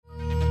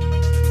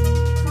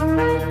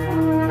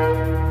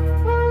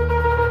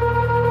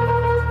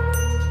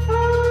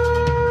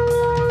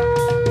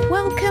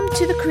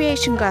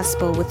Tribulation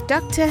Gospel with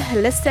Dr.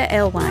 Hollisa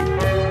Alewine.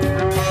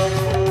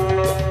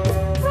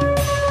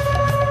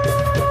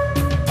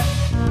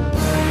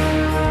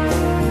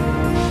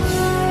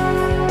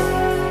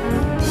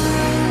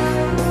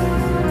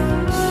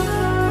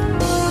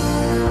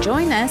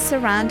 Join us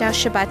around our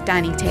Shabbat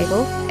dining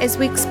table as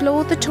we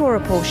explore the Torah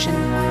portion.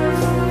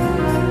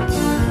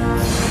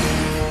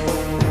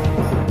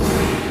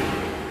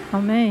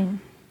 Amen.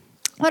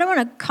 What I want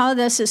to call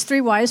this is Three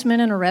Wise Men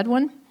and a Red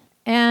One.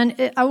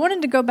 And I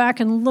wanted to go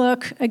back and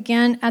look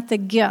again at the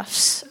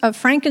gifts of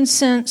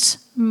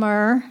frankincense,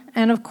 myrrh,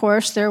 and of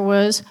course there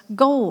was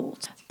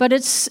gold. But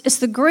it's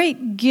the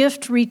great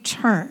gift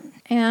return.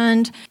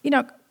 And,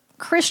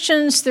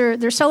 Christians,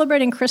 they're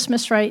celebrating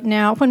Christmas right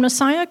now. When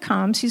Messiah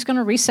comes, he's going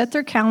to reset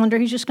their calendar.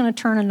 He's just going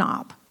to turn a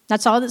knob.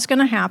 That's all that's going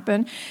to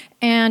happen.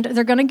 And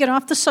they're going to get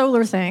off the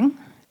solar thing.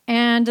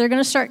 And they're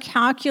going to start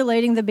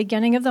calculating the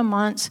beginning of the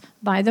months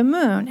by the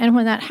moon. And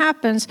when that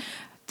happens,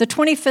 the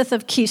 25th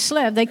of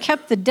Kislev, they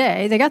kept the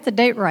day. They got the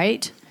date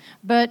right.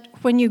 But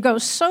when you go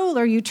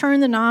solar, you turn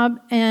the knob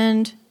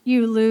and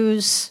you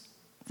lose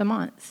the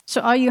month.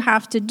 So all you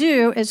have to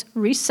do is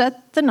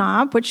reset the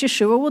knob, which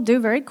Yeshua will do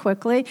very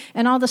quickly,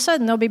 and all of a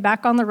sudden they'll be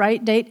back on the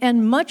right date,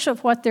 and much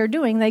of what they're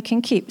doing they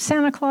can keep.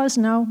 Santa Claus,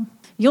 no.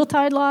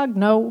 Yuletide log,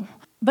 no.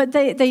 But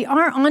they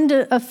are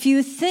onto a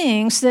few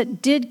things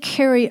that did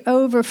carry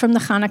over from the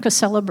Chanukah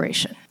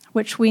celebration,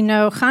 which we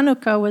know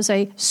Chanukah was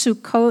a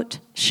Sukkot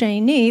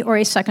Sheni, or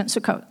a second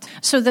Sukkot.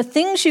 So the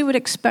things you would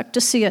expect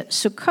to see at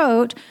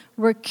Sukkot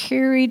were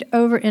carried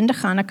over into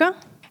Chanukah.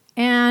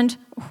 And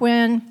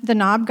when the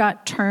knob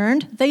got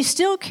turned, they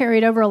still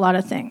carried over a lot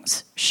of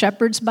things.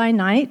 Shepherds by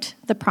night,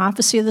 the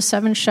prophecy of the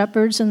 7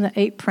 shepherds and the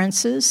 8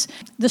 princes,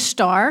 the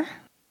star,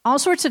 all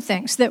sorts of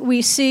things that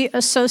we see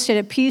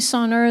associated, peace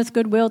on earth,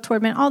 goodwill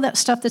toward men, all that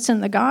stuff that's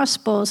in the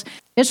Gospels.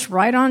 It's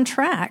right on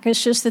track.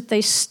 It's just that they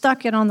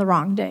stuck it on the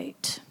wrong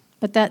date.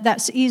 But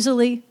that's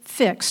easily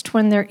fixed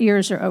when their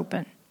ears are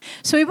open.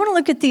 So we want to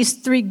look at these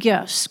 3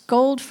 gifts,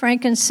 gold,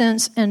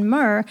 frankincense, and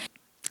myrrh.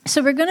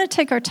 So we're going to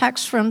take our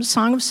text from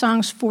Song of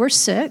Songs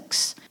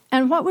 4:6,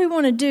 and what we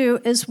want to do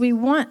is we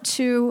want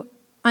to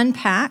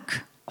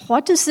unpack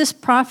what does this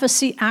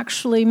prophecy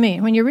actually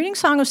mean. When you're reading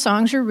Song of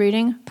Songs, you're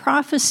reading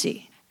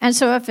prophecy. And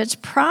so if it's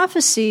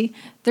prophecy,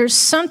 there's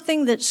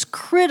something that's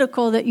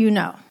critical that you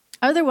know.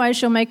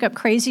 Otherwise, you'll make up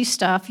crazy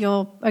stuff.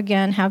 You'll,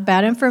 again, have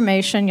bad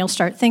information. You'll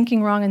start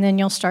thinking wrong, and then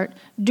you'll start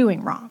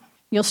doing wrong.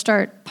 You'll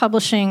start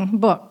publishing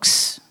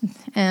books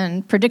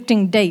and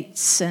predicting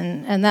dates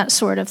and that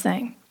sort of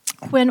thing,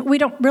 when we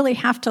don't really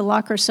have to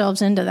lock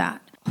ourselves into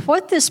that.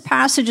 What this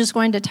passage is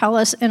going to tell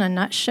us in a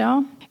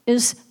nutshell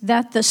is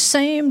that the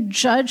same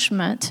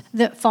judgment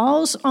that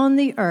falls on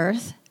the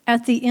earth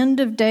at the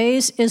end of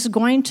days is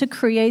going to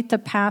create the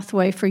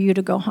pathway for you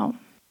to go home.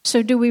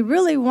 So do we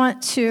really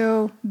want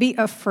to be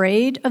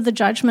afraid of the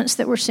judgments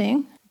that we're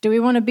seeing? Do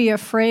we want to be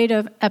afraid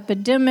of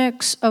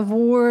epidemics, of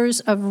wars,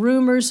 of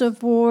rumors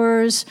of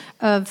wars,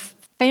 of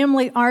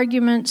family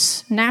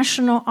arguments,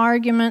 national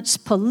arguments,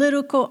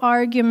 political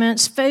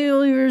arguments,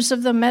 failures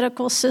of the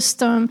medical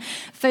system,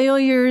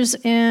 failures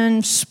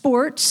in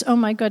sports? Oh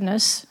my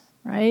goodness,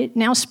 right?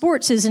 Now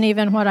sports isn't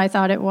even what I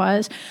thought it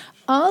was.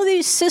 All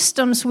these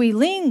systems we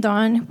leaned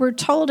on, we're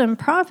told in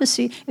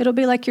prophecy, it'll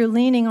be like you're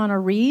leaning on a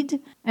reed,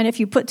 and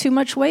if you put too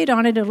much weight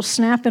on it, it'll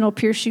snap and it'll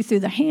pierce you through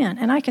the hand.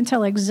 And I can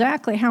tell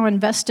exactly how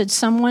invested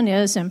someone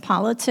is in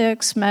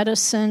politics,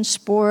 medicine,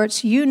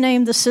 sports, you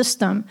name the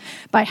system,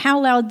 by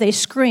how loud they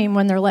scream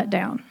when they're let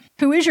down.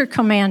 Who is your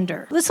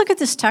commander? Let's look at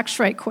this text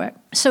right quick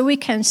so we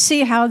can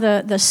see how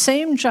the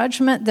same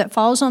judgment that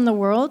falls on the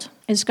world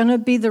is going to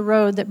be the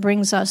road that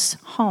brings us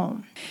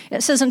home.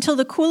 It says, until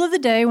the cool of the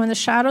day, when the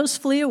shadows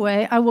flee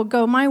away, I will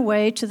go my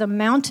way to the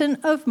mountain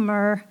of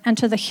myrrh and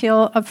to the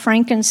hill of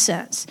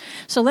frankincense.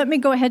 So let me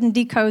go ahead and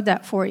decode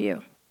that for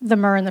you, the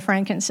myrrh and the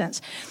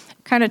frankincense.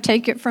 Kind of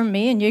take it from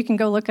me, and you can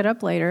go look it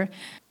up later.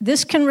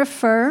 This can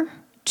refer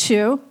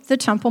to the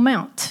Temple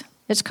Mount.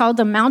 It's called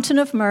the mountain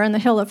of myrrh and the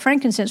hill of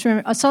frankincense.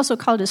 Remember, it's also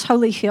called his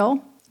holy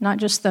hill, not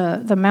just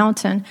the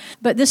mountain.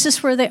 But this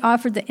is where they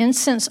offered the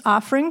incense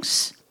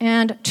offerings.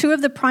 And 2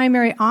 of the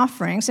primary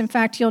offerings, in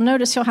fact, you'll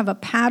notice he'll have a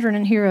pattern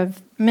in here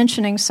of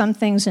mentioning some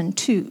things in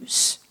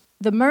 2s.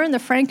 The myrrh and the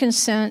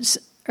frankincense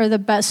are the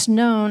best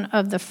known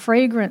of the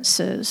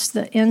fragrances,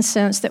 the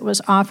incense that was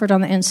offered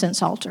on the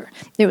incense altar.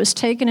 It was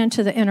taken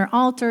into the inner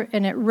altar,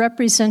 and it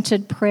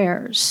represented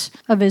prayers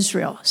of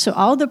Israel. So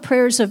all the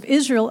prayers of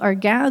Israel are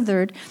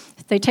gathered.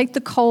 They take the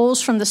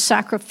coals from the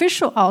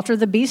sacrificial altar.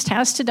 The beast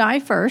has to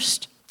die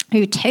first.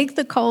 You take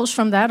the coals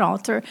from that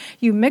altar,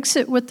 you mix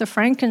it with the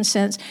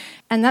frankincense,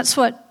 and that's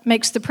what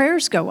makes the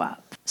prayers go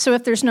up. So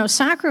if there's no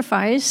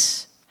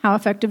sacrifice, how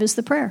effective is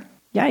the prayer?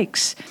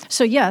 Yikes.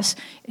 So yes,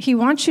 he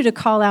wants you to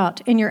call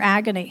out in your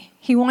agony.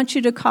 He wants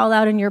you to call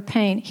out in your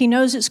pain. He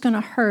knows it's going to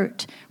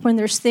hurt when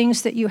there's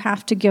things that you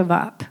have to give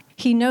up.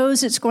 He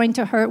knows it's going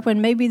to hurt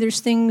when maybe there's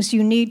things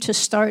you need to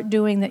start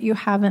doing that you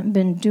haven't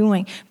been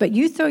doing. But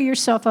you throw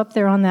yourself up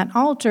there on that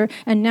altar,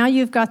 and now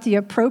you've got the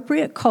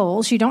appropriate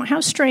coals. You don't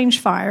have strange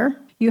fire.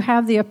 you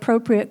have the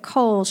appropriate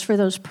coals for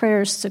those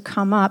prayers to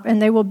come up,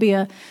 and they will be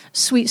a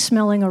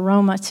sweet-smelling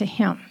aroma to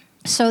him.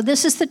 So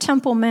this is the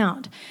Temple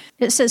Mount.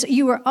 It says,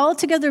 "You are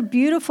altogether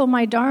beautiful,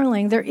 my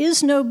darling. There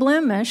is no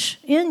blemish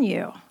in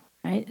you."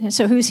 Right? And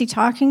so who's he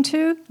talking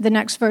to? The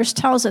next verse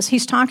tells us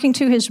he's talking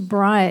to his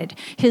bride.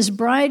 His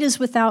bride is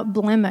without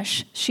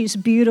blemish. She's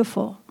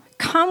beautiful.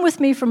 "Come with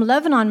me from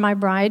Lebanon, my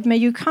bride. May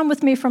you come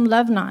with me from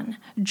Lebanon.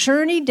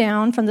 Journey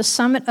down from the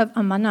summit of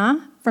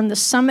Amanah, from the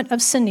summit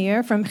of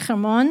Senir, from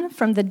Hermon,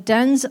 from the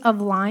dens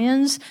of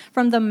lions,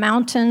 from the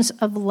mountains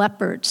of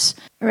leopards."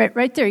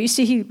 Right there, you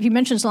see he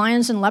mentions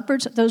lions and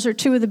leopards. Those are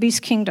two of the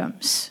beast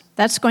kingdoms.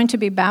 That's going to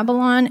be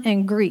Babylon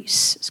and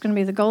Greece. It's going to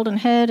be the golden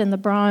head and the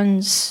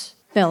bronze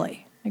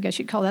belly. I guess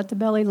you'd call that the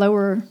belly,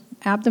 lower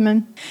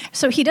abdomen.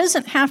 So he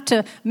doesn't have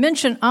to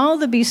mention all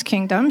the beast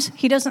kingdoms.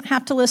 He doesn't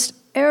have to list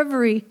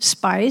every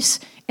spice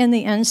in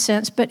the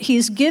incense, but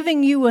he's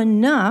giving you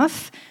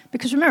enough,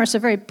 because remember, it's a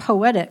very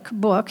poetic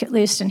book, at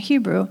least in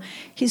Hebrew.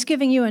 He's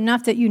giving you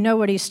enough that you know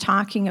what he's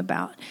talking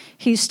about.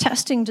 He's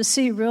testing to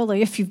see,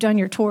 really, if you've done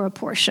your Torah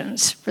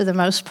portions, for the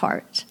most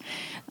part.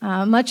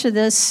 Much of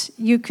this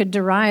you could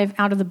derive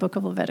out of the book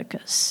of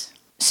Leviticus.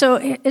 So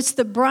it's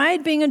the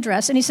bride being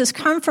addressed, and he says,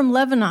 "Come from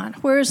Lebanon."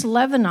 Where's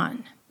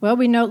Lebanon? Well,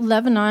 we know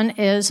Lebanon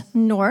is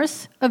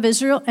north of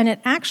Israel, and it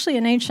actually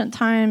in ancient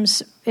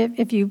times,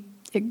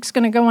 it's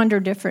going to go under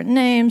different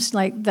names,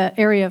 like the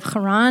area of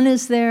Haran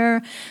is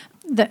there,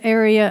 the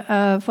area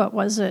of,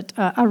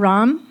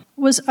 Aram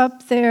was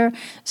up there.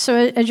 So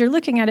as you're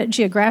looking at it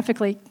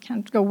geographically,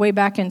 kind of go way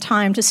back in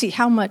time to see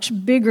how much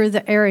bigger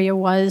the area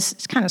was.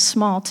 It's kind of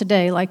small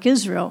today, like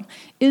Israel.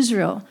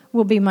 Israel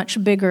will be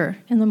much bigger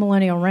in the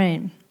millennial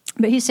reign.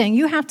 But he's saying,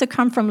 you have to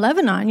come from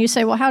Lebanon. You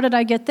say, well, how did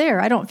I get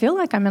there? I don't feel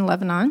like I'm in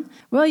Lebanon.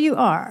 Well, you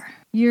are.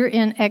 You're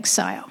in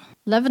exile.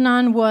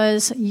 Lebanon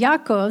was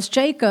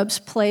Jacob's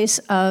place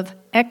of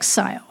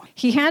exile.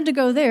 He had to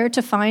go there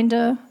to find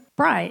a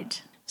bride.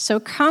 So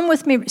come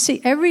with me.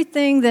 See,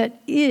 everything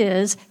that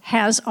is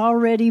has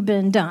already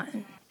been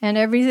done. And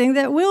everything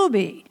that will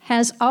be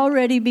has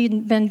already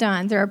been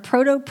done. There are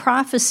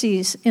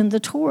proto-prophecies in the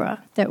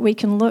Torah that we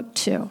can look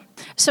to.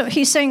 So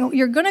he's saying,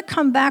 you're going to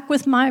come back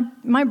with my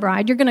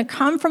bride. You're going to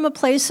come from a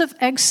place of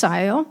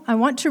exile. I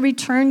want to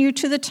return you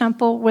to the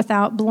temple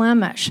without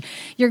blemish.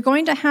 You're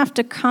going to have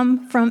to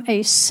come from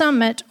a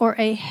summit or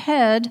a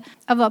head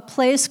of a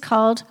place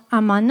called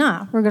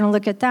Amanah. We're going to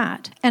look at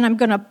that. And I'm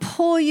going to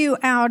pull you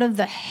out of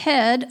the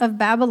head of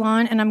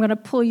Babylon, and I'm going to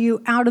pull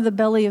you out of the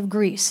belly of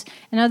Greece.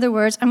 In other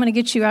words, I'm going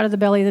to get you out of the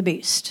belly of the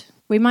beast.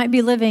 We might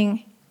be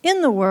living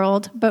in the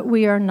world, but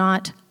we are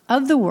not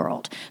of the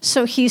world.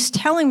 So he's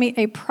telling me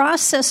a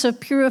process of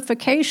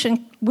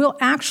purification will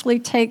actually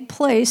take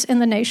place in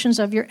the nations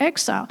of your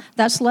exile.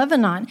 That's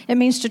Lebanon. It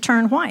means to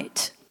turn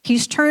white.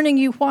 He's turning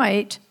you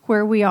white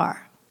where we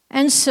are.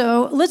 And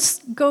so let's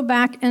go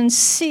back and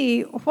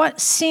see what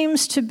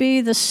seems to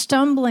be the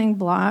stumbling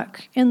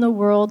block in the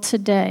world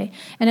today.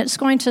 And it's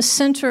going to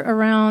center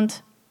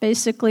around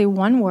basically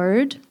one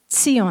word,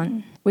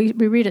 Zion. We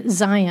read it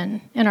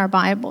Zion in our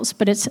Bibles,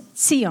 but it's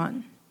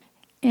Zion.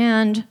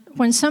 And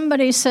when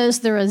somebody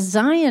says they're a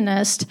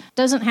Zionist,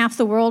 doesn't half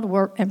the world,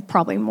 and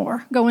probably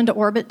more, go into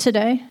orbit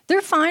today?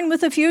 They're fine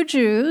with a few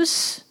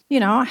Jews,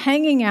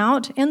 hanging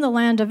out in the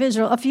land of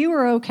Israel. A few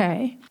are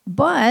okay.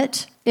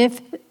 But if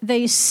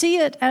they see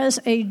it as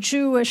a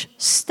Jewish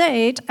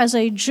state, as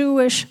a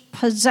Jewish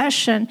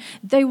possession,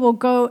 they will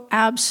go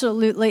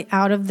absolutely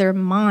out of their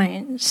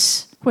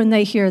minds when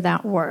they hear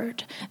that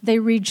word. They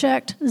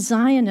reject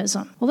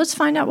Zionism. Well, let's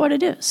find out what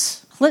it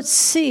is. Let's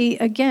see,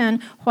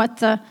 again, what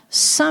the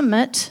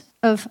summit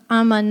of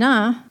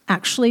Amanah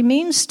actually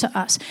means to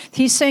us.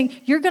 He's saying,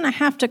 you're going to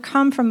have to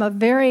come from a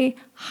very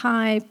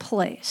high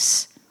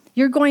place.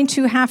 You're going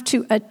to have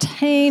to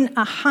attain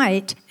a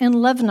height in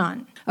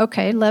Lebanon.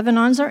 Okay,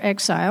 Lebanon's our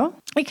exile.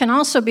 It can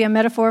also be a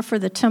metaphor for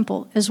the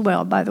temple as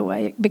well, by the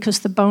way, because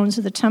the bones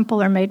of the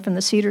temple are made from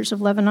the cedars of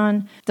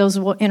Lebanon. Those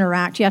will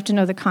interact. You have to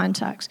know the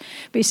context.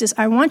 But he says,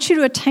 I want you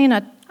to attain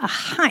a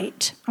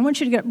height. I want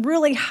you to get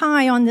really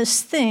high on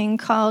this thing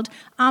called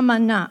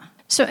Amanah.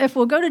 So if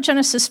we'll go to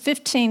Genesis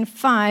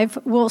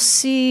 15:5, we'll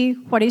see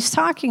what he's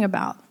talking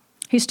about.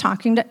 He's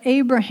talking to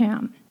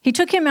Abraham. He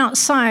took him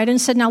outside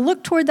and said, now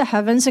look toward the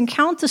heavens and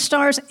count the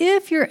stars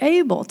if you're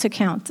able to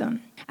count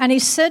them. And he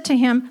said to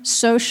him,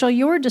 so shall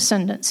your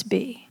descendants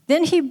be.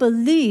 Then he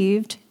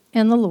believed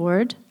in the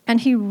Lord,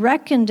 and he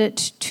reckoned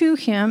it to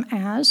him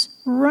as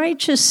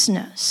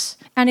righteousness.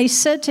 And he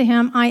said to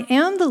him, I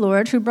am the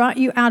Lord who brought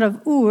you out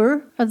of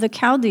Ur of the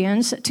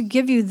Chaldeans to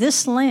give you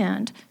this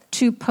land,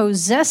 to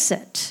possess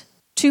it.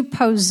 To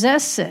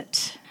possess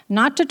it.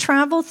 Not to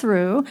travel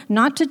through,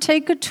 not to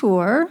take a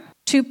tour,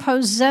 to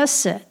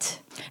possess it.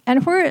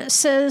 And where it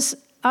says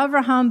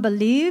Abraham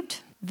believed,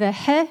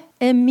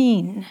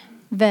 ve'emin.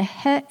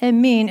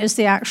 Ve'emin is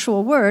the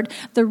actual word.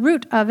 The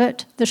root of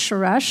it, the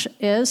sheresh,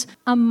 is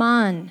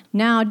aman.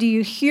 Now, do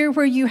you hear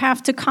where you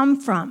have to come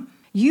from?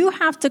 You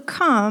have to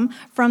come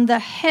from the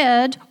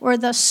head or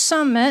the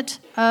summit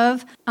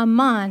of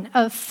Aman,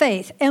 of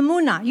faith.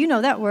 Emunah, you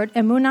know that word.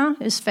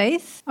 Emunah is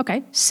faith.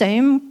 Okay,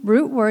 same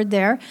root word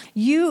there.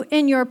 You,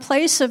 in your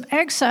place of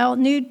exile,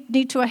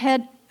 need to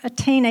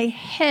attain a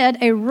head,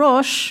 a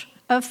rosh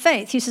of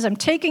faith. He says, I'm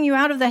taking you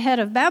out of the head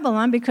of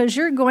Babylon because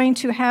you're going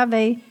to have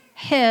a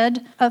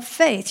head of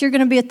faith. You're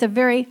going to be at the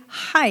very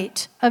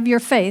height of your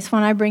faith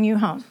when I bring you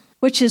home,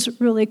 which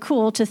is really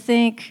cool to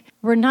think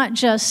we're not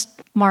just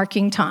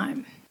marking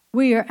time.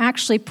 We are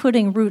actually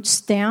putting roots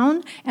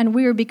down, and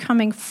we are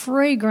becoming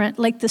fragrant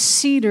like the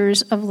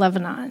cedars of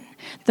Lebanon.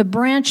 The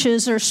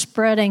branches are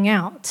spreading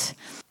out.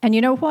 And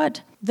you know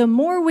what? The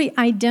more we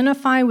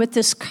identify with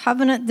this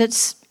covenant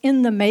that's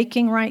in the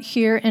making right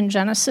here in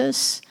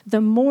Genesis,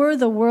 the more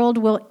the world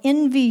will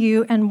envy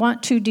you and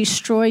want to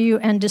destroy you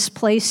and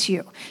displace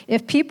you.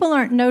 If people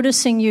aren't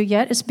noticing you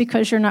yet, it's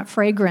because you're not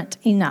fragrant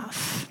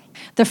enough.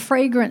 The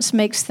fragrance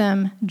makes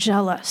them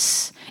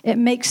jealous. It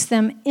makes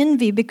them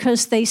envy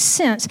because they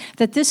sense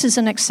that this is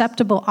an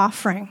acceptable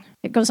offering.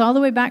 It goes all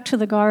the way back to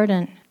the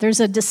garden. There's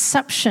a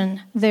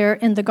deception there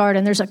in the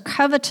garden. There's a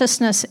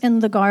covetousness in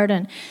the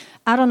garden.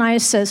 Adonai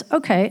says,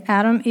 okay,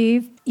 Adam,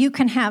 Eve, you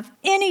can have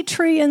any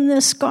tree in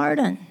this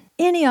garden,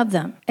 any of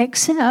them,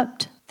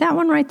 except that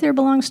one right there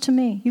belongs to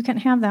me. You can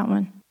have that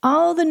one.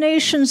 All the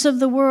nations of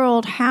the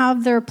world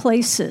have their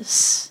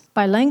places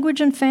by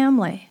language and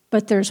family,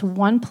 but there's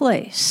one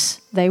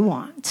place they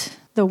want,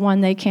 the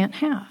one they can't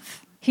have.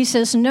 He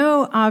says,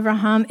 no,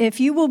 Abraham, if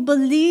you will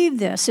believe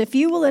this, if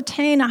you will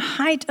attain a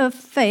height of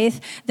faith,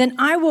 then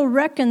I will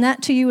reckon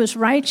that to you as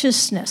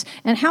righteousness.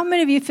 And how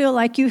many of you feel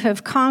like you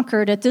have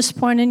conquered at this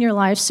point in your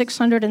life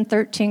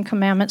 613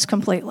 commandments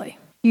completely?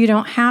 You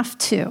don't have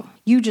to.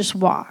 You just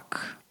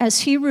walk. As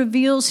he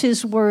reveals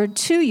his word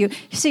to you,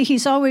 see,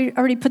 he's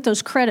already put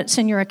those credits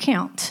in your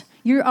account.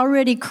 You're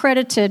already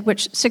credited,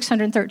 which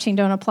 613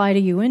 don't apply to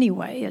you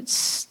anyway.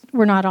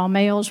 We're not all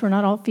males, we're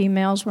not all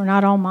females, we're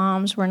not all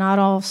moms, we're not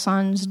all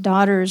sons,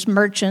 daughters,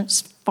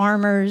 merchants,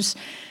 farmers.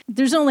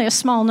 There's only a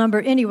small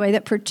number anyway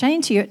that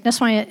pertain to you.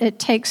 That's why it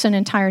takes an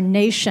entire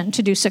nation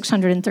to do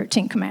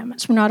 613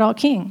 commandments. We're not all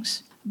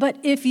kings. But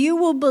if you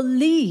will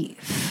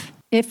believe,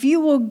 if you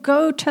will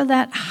go to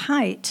that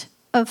height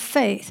of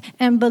faith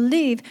and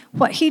believe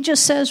what he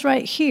just says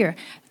right here,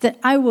 that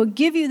I will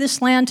give you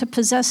this land to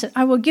possess it.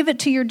 I will give it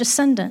to your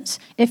descendants.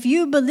 If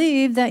you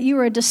believe that you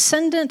are a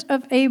descendant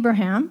of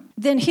Abraham,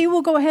 then he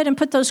will go ahead and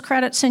put those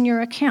credits in your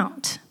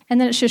account.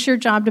 And then it's just your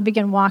job to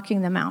begin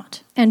walking them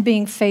out and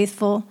being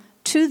faithful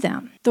to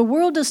them. The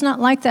world does not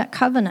like that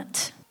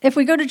covenant. If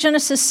we go to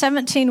Genesis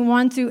 17,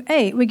 1 through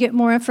 8, we get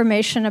more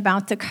information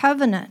about the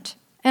covenant.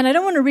 And I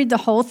don't want to read the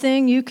whole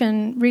thing. You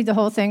can read the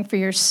whole thing for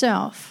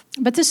yourself.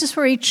 But this is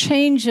where he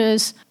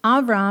changes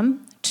Avram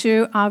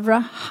to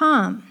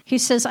Avraham. He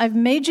says, I've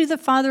made you the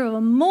father of a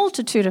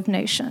multitude of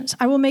nations.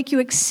 I will make you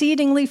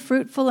exceedingly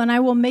fruitful, and I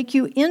will make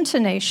you into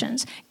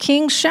nations.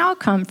 Kings shall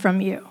come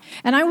from you.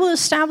 And I will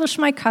establish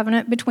my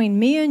covenant between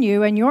me and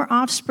you and your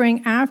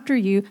offspring after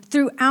you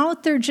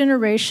throughout their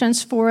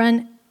generations for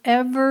an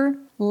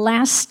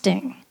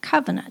everlasting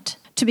covenant,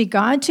 to be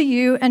God to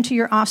you and to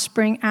your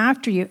offspring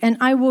after you. And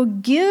I will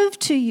give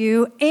to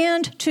you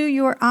and to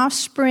your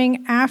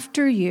offspring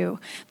after you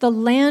the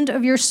land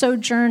of your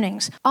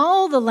sojournings,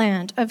 all the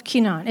land of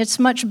Canaan. It's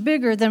much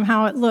bigger than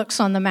how it looks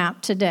on the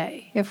map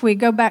today. If we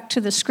go back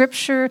to the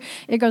scripture,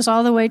 it goes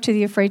all the way to the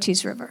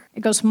Euphrates River.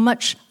 It goes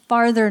much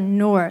farther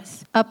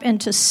north, up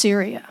into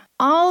Syria.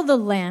 All the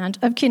land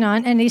of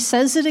Canaan, and he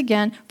says it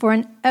again, for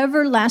an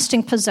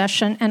everlasting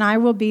possession, and I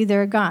will be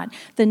their God.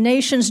 The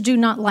nations do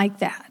not like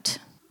that.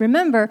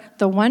 Remember,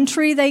 the one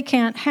tree they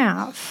can't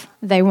have,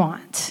 they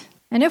want.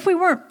 And if we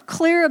weren't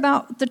clear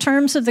about the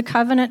terms of the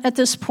covenant at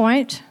this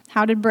point,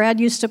 how did Brad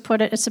used to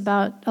put it? It's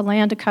about a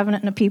land, a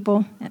covenant, and a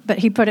people. But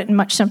he put it in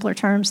much simpler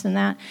terms than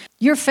that.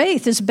 Your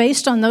faith is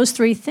based on those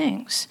three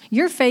things.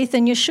 Your faith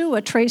in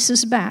Yeshua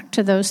traces back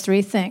to those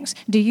three things.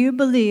 Do you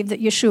believe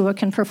that Yeshua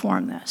can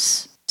perform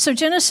this? So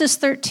Genesis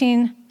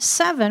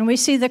 13:7, we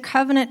see the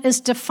covenant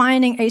is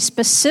defining a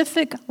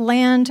specific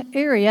land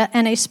area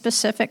and a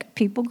specific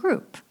people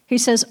group. He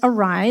says,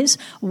 arise,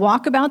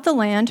 walk about the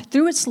land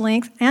through its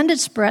length and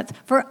its breadth,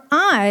 for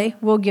I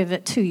will give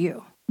it to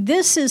you.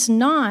 This is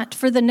not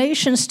for the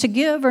nations to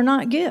give or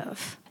not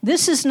give.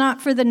 This is not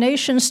for the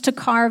nations to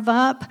carve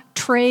up,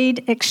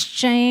 trade,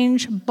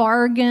 exchange,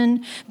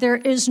 bargain. There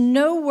is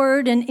no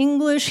word in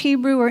English,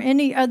 Hebrew, or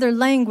any other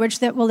language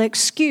that will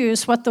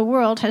excuse what the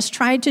world has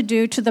tried to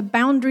do to the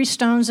boundary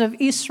stones of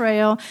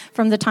Israel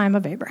from the time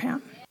of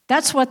Abraham.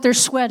 That's what they're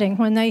sweating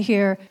when they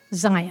hear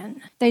Zion.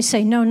 They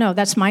say, no,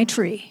 that's my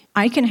tree.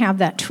 I can have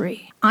that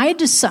tree. I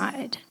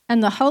decide.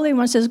 And the Holy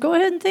One says, go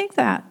ahead and think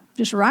that.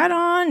 Just ride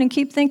on and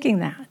keep thinking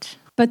that.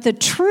 But the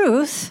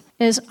truth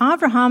is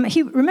Abraham,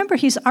 remember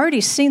he's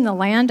already seen the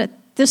land at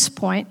this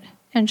point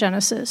in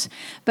Genesis,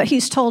 but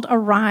he's told,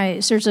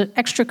 arise. There's an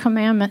extra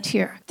commandment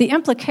here. The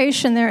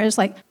implication there is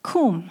like,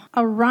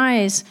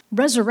 arise,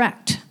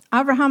 resurrect.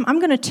 Abraham, I'm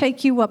going to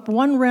take you up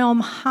one realm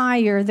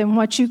higher than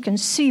what you can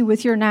see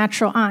with your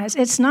natural eyes.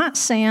 It's not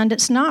sand,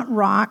 it's not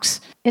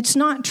rocks, it's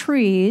not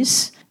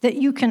trees that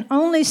you can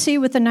only see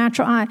with the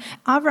natural eye.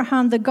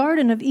 Abraham, the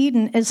Garden of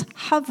Eden is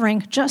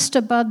hovering just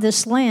above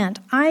this land.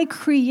 I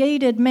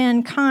created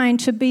mankind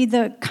to be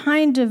the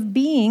kind of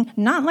being,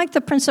 not like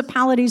the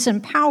principalities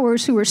and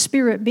powers who are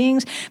spirit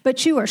beings,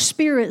 but you are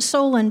spirit,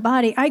 soul, and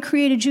body. I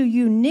created you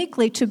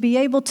uniquely to be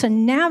able to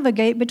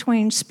navigate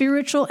between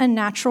spiritual and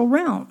natural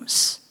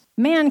realms.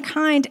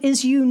 Mankind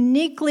is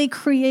uniquely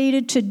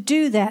created to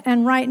do that.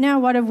 And right now,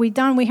 what have we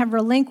done? We have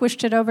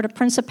relinquished it over to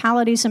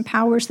principalities and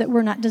powers that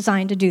were not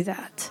designed to do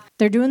that.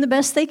 They're doing the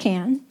best they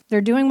can. They're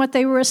doing what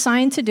they were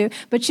assigned to do.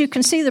 But you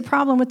can see the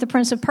problem with the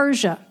Prince of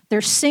Persia.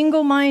 They're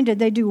single-minded.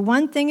 They do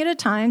one thing at a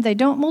time. They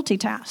don't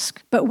multitask.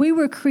 But we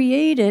were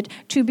created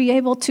to be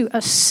able to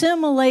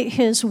assimilate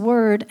his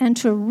word and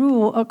to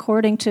rule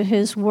according to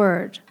his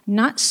word.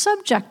 Not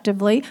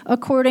subjectively,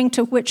 according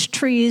to which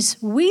trees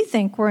we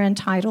think we're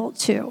entitled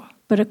to,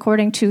 but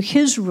according to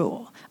his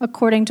rule,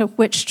 according to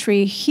which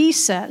tree he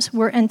says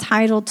we're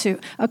entitled to,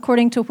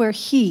 according to where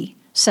he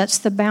sets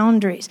the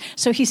boundaries.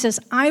 So he says,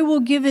 I will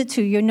give it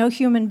to you. No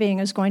human being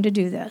is going to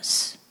do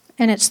this.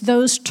 And it's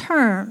those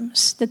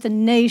terms that the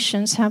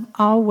nations have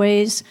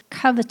always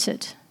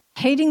coveted.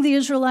 Hating the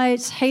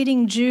Israelites,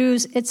 hating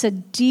Jews, it's a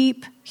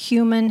deep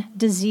human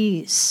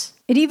disease.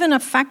 It even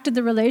affected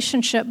the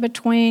relationship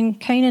between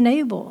Cain and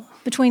Abel,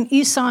 between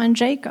Esau and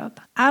Jacob.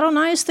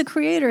 Adonai is the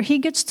creator. He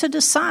gets to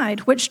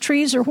decide which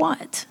trees are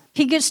what.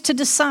 He gets to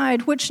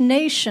decide which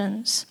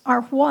nations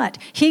are what.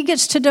 He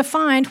gets to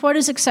define what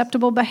is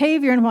acceptable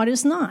behavior and what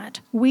is not.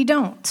 We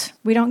don't.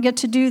 We don't get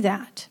to do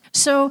that.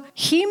 So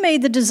he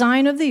made the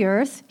design of the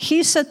earth,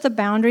 he set the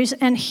boundaries,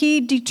 and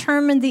he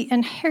determined the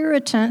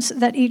inheritance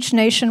that each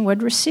nation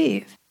would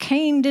receive.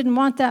 Cain didn't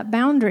want that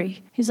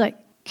boundary. He's like,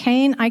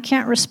 Cain, I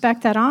can't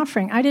respect that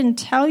offering. I didn't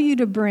tell you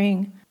to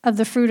bring of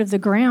the fruit of the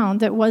ground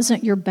that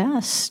wasn't your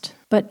best.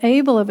 But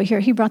Abel over here,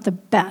 he brought the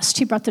best.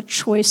 He brought the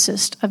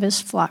choicest of his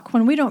flock.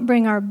 When we don't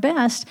bring our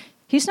best,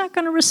 he's not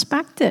going to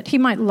respect it. He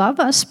might love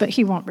us, but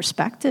he won't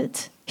respect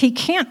it. He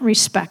can't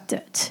respect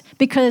it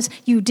because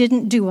you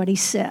didn't do what he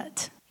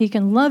said. He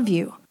can love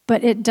you,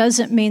 but it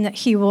doesn't mean that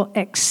he will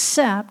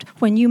accept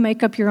when you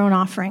make up your own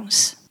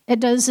offerings. It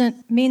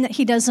doesn't mean that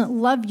he doesn't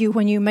love you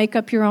when you make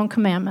up your own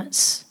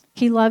commandments.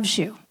 He loves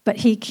you, but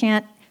he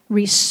can't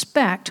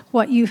respect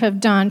what you have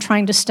done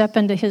trying to step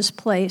into his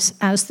place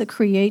as the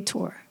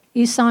creator.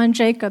 Esau and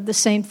Jacob, the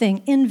same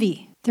thing.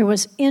 Envy. There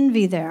was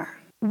envy there.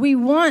 We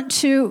want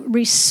to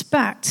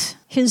respect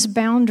his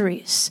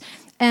boundaries.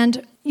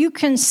 And you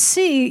can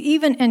see,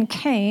 even in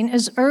Cain,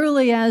 as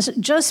early as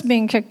just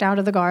being kicked out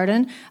of the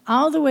garden,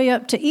 all the way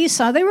up to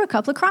Esau, they were a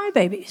couple of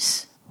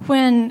crybabies.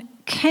 When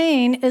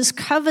Cain is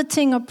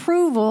coveting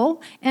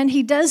approval and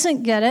he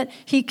doesn't get it,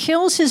 he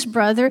kills his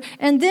brother,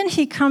 and then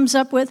he comes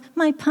up with,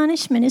 my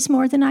punishment is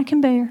more than I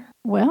can bear.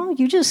 Well,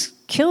 you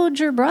just killed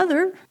your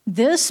brother.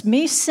 This,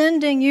 me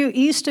sending you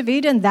east of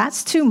Eden,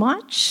 that's too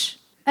much?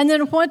 And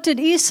then what did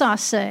Esau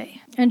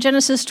say? In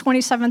Genesis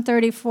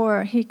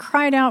 27:34, he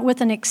cried out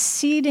with an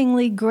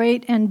exceedingly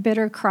great and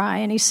bitter cry,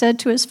 and he said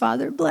to his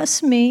father,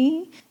 bless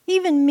me,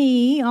 even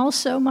me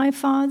also, my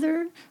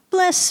father.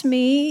 Bless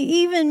me,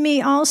 even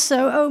me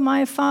also, oh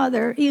my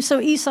father. So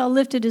Esau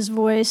lifted his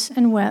voice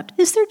and wept.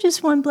 Is there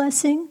just one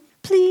blessing?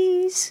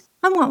 Please,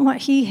 I want what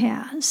he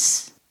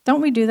has.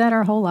 Don't we do that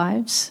our whole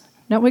lives?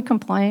 Don't we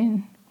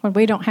complain when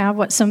we don't have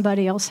what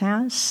somebody else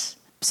has?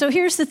 So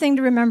here's the thing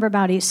to remember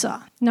about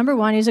Esau. Number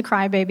one, he's a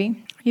crybaby.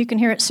 You can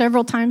hear it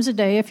several times a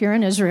day if you're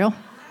in Israel.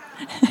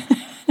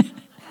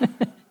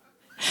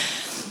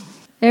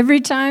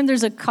 Every time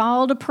there's a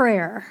call to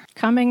prayer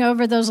coming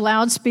over those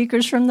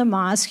loudspeakers from the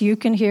mosque, you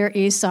can hear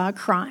Esau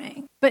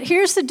crying. But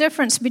here's the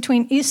difference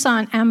between Esau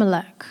and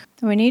Amalek.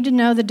 We need to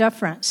know the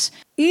difference.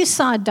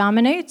 Esau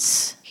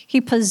dominates,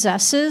 he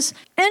possesses,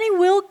 and he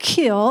will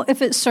kill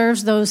if it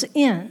serves those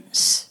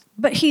ends.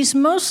 But he's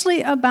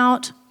mostly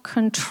about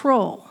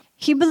control.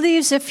 He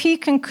believes if he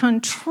can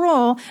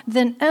control,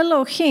 then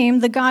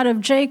Elohim, the God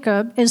of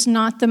Jacob, is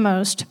not the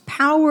most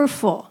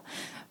powerful.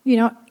 You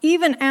know,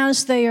 even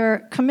as they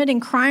are committing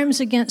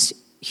crimes against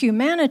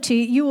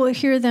humanity, you will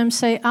hear them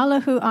say,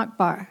 Allahu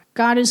Akbar,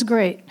 God is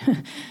great.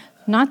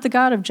 Not the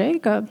God of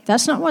Jacob.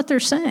 That's not what they're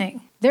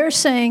saying. They're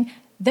saying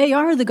they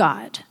are the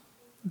God.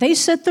 They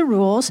set the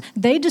rules,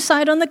 they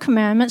decide on the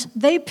commandments,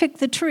 they pick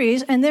the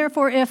trees, and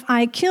therefore if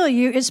I kill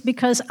you, it's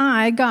because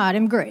I, God,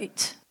 am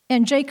great.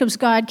 And Jacob's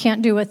God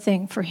can't do a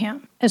thing for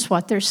him, is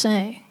what they're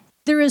saying.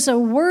 There is a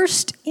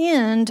worst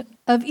end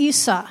of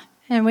Esau,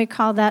 and we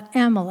call that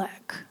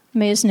Amalek.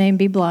 May his name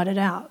be blotted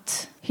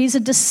out. He's a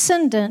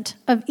descendant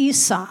of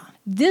Esau.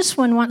 This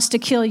one wants to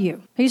kill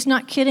you. He's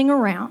not kidding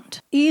around.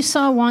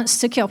 Esau wants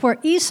to kill. Where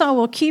Esau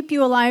will keep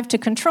you alive to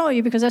control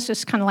you, because that's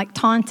just kind of like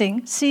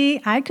taunting.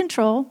 See, I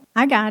control.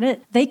 I got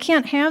it. They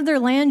can't have their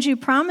land you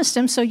promised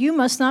them, so you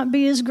must not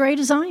be as great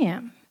as I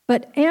am.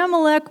 But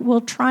Amalek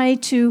will try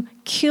to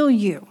kill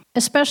you,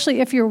 especially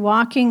if you're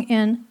walking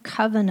in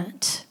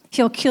covenant.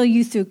 He'll kill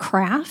you through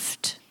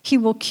craft. He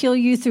will kill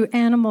you through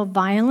animal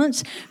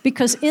violence,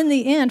 because in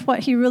the end, what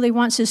he really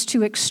wants is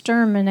to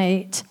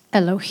exterminate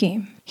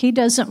Elohim. He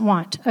doesn't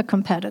want a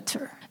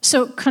competitor.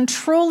 So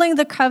controlling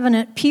the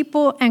covenant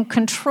people and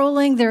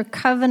controlling their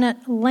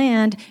covenant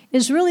land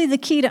is really the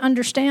key to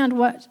understanding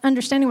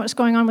what's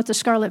going on with the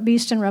scarlet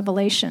beast in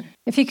Revelation.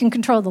 If he can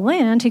control the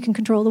land, he can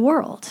control the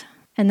world.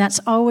 And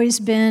that's always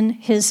been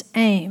his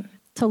aim,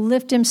 to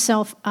lift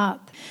himself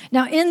up.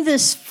 Now, in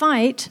this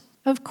fight,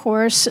 of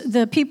course,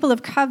 the people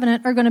of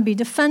covenant are going to be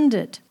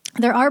defended.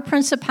 There are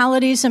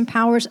principalities and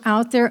powers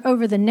out there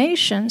over the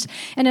nations,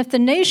 and if the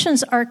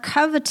nations are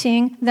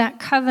coveting that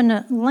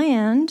covenant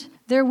land,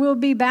 there will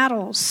be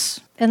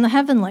battles in the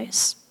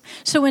heavenlies.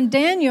 So when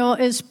Daniel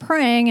is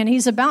praying and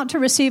he's about to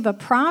receive a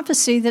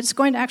prophecy that's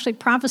going to actually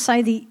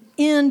prophesy the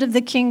end of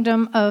the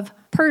kingdom of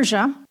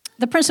Persia,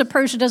 the prince of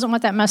Persia doesn't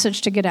want that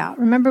message to get out.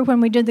 Remember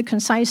when we did the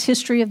concise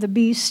history of the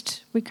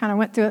beast? We kind of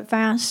went through it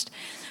fast.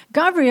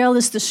 Gabriel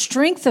is the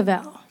strength of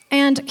El,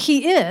 and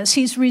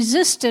he's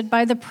resisted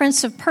by the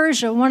prince of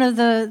Persia, one of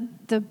the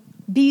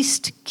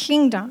beast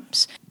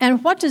kingdoms.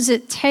 And what does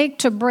it take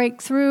to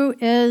break through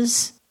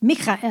is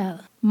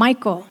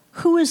Michael,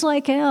 who is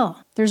like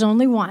El? There's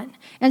only one.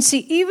 And see,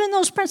 even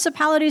those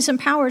principalities and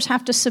powers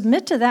have to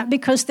submit to that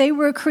because they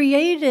were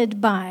created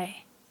by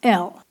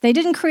El. They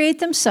didn't create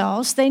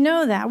themselves. They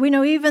know that. We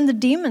know even the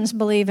demons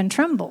believe and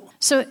tremble.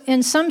 So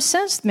in some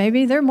sense,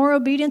 maybe they're more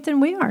obedient than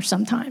we are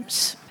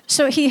sometimes.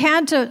 So he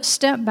had to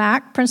step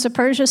back, Prince of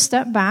Persia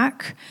step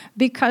back,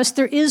 because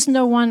there is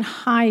no one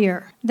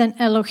higher than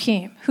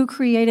Elohim who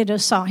created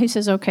us all. He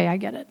says, okay, I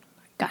get it.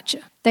 Gotcha.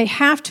 They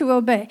have to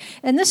obey.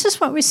 And this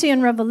is what we see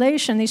in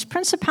Revelation, these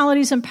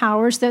principalities and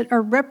powers that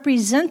are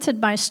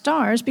represented by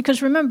stars,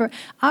 because remember,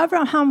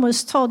 Abraham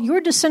was told, your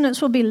descendants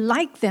will be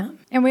like them.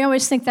 And we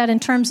always think that in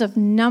terms of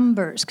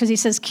numbers, because he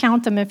says,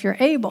 count them if you're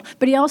able.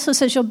 But he also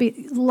says you'll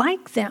be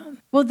like them.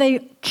 Well, they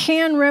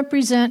can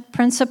represent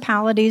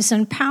principalities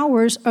and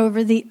powers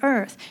over the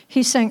earth.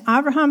 He's saying,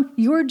 Abraham,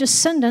 your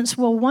descendants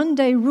will one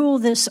day rule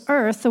this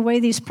earth the way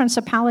these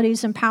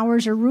principalities and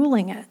powers are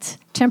ruling it,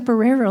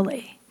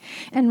 temporarily.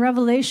 In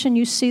Revelation,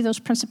 you see those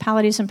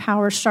principalities and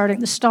powers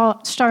starting, the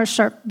stars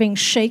start being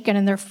shaken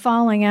and they're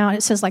falling out.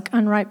 It says like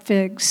unripe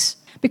figs,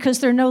 because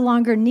they're no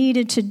longer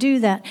needed to do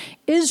that.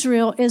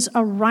 Israel is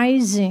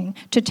arising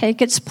to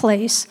take its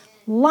place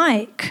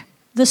like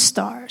the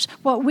stars.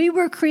 What we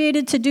were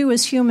created to do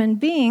as human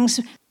beings,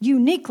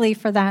 uniquely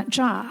for that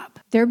job.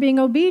 They're being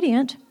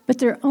obedient, but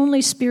they're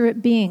only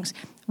spirit beings.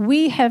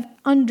 We have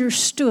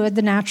understood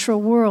the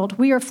natural world.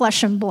 We are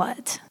flesh and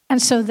blood.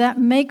 And so that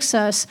makes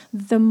us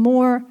the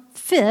more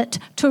fit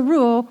to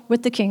rule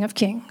with the King of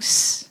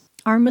Kings.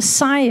 Our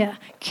Messiah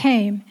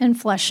came in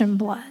flesh and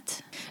blood.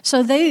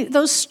 So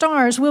those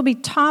stars will be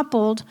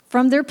toppled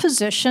from their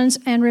positions.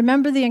 And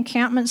remember the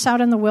encampments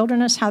out in the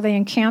wilderness, how they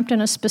encamped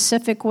in a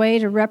specific way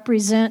to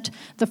represent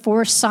the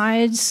four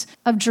sides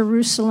of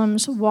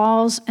Jerusalem's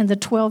walls and the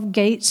 12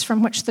 gates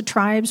from which the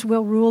tribes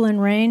will rule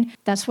and reign.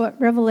 That's what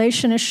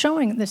Revelation is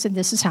showing. This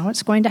is how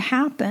it's going to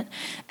happen.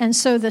 And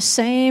so the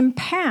same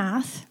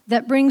path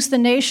that brings the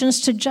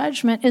nations to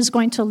judgment is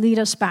going to lead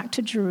us back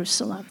to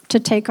Jerusalem to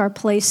take our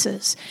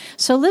places.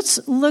 So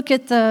let's look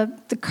at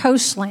the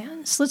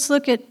coastlands. Let's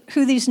look at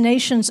who these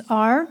nations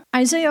are.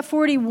 Isaiah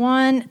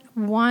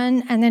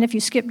 41:1, and then if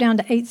you skip down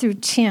to 8 through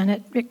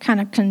 10, it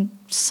kind of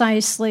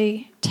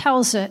concisely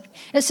tells it.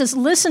 It says,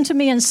 listen to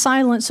me in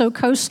silence, O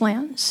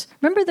coastlands.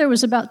 Remember there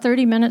was about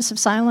 30 minutes of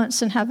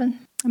silence in heaven?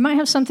 It might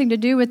have something to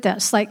do with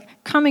this, like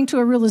coming to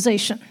a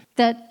realization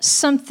that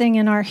something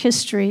in our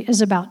history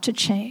is about to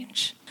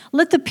change.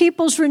 Let the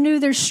peoples renew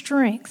their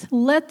strength.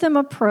 Let them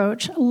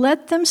approach.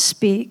 Let them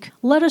speak.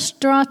 Let us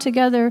draw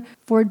together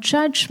for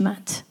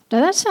judgment. Now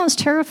that sounds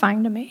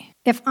terrifying to me.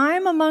 If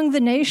I'm among the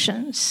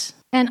nations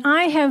and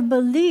I have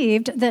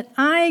believed that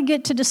I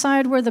get to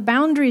decide where the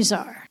boundaries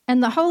are,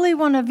 and the Holy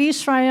One of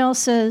Israel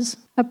says,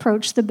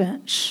 approach the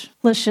bench.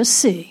 Let's just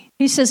see.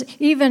 He says,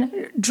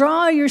 even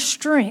draw your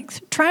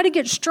strength. Try to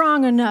get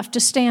strong enough to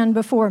stand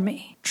before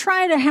me.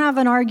 Try to have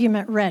an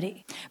argument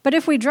ready. But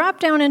if we drop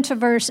down into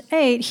verse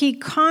 8, he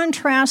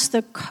contrasts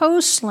the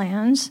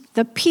coastlands,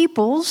 the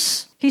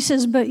peoples. He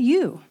says, but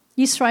you,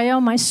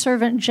 Israel, my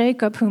servant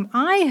Jacob, whom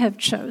I have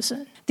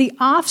chosen, the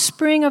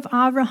offspring of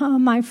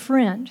Abraham, my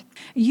friend,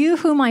 you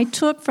whom I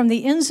took from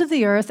the ends of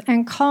the earth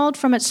and called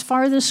from its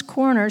farthest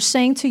corners,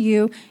 saying to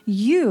you,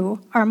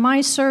 you are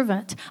my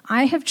servant.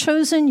 I have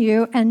chosen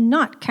you and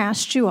not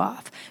cast you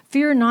off.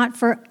 Fear not,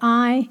 for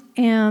I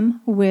am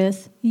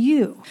with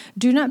you.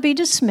 Do not be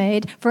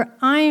dismayed, for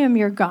I am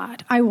your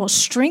God. I will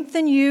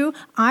strengthen you.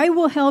 I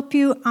will help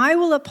you. I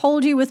will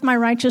uphold you with my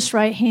righteous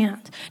right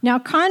hand. Now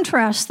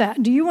contrast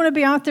that. Do you want to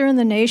be out there in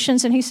the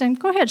nations? And he's saying,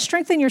 go ahead,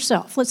 strengthen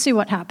yourself. Let's see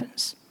what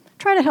happens.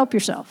 Try to help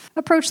yourself.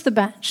 Approach the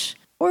bench.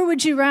 Or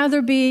would you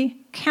rather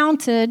be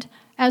counted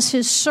as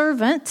his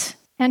servant?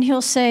 And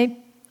he'll say,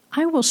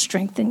 I will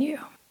strengthen you.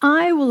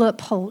 I will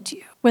uphold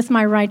you with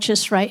my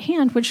righteous right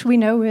hand, which we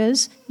know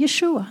is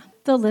Yeshua.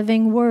 the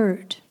living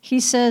word. He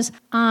says,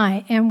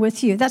 I am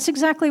with you. That's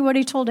exactly what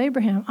he told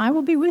Abraham. I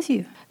will be with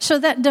you. So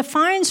that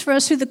defines for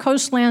us who the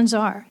coastlands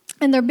are.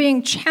 And they're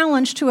being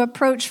challenged to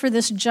approach for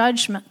this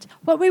judgment.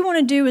 What we want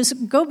to do is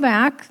go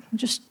back,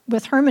 just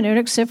with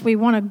hermeneutics, if we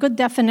want a good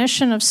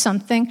definition of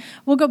something,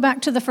 we'll go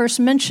back to the first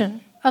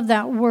mention of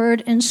that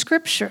word in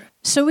Scripture.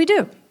 So we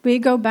do. We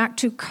go back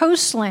to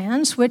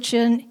coastlands, which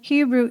in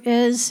Hebrew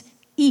is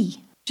E.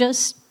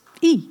 Just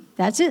E.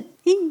 That's it.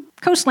 E.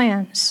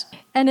 Coastlands.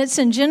 And it's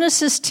in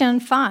Genesis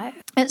 10:5.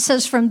 It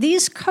says, from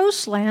these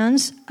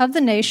coastlands of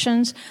the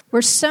nations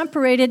were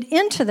separated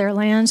into their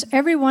lands,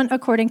 everyone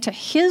according to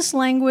his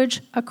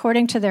language,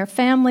 according to their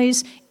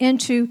families,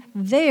 into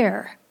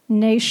their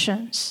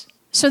nations.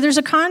 So there's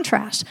a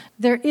contrast.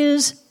 There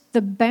is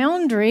the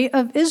boundary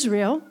of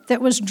Israel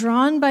that was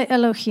drawn by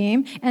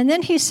Elohim. And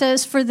then he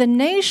says, for the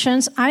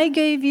nations, I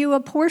gave you a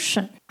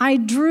portion. I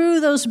drew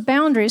those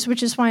boundaries,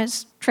 which is why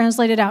it's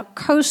translated out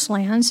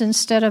coastlands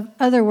instead of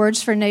other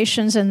words for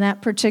nations in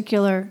that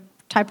particular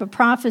type of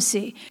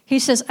prophecy. He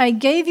says, I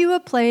gave you a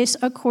place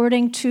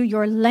according to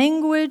your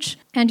language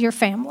and your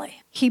family.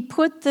 He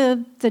put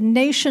the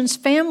nation's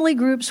family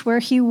groups where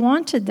he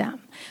wanted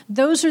them.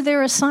 Those are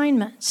their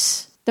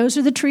assignments. Those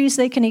are the trees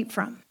they can eat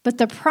from. But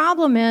the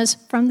problem is,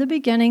 from the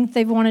beginning,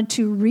 they've wanted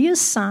to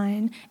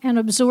reassign and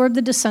absorb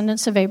the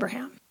descendants of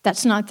Abraham.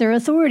 That's not their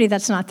authority.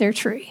 That's not their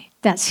tree.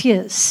 That's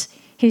his.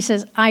 He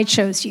says, I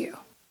chose you.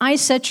 I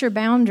set your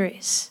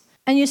boundaries.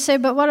 And you say,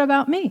 but what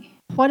about me?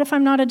 What if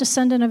I'm not a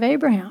descendant of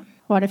Abraham?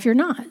 What if you're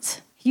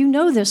not? You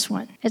know this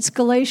one. It's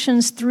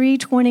Galatians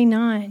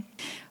 3:29.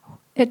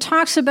 It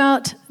talks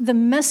about the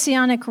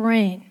messianic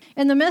reign.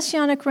 In the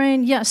messianic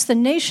reign, yes, the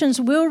nations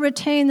will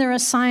retain their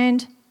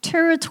assigned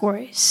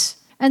territories.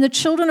 And the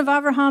children of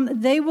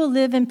Abraham, they will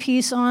live in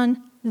peace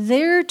on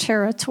their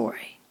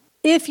territory.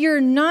 If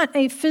you're not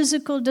a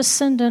physical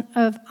descendant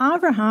of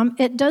Abraham,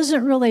 it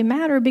doesn't really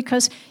matter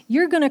because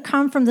you're going to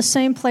come from the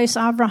same place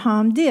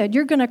Abraham did.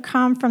 You're going to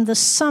come from the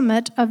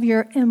summit of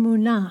your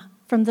emunah,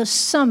 from the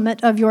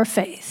summit of your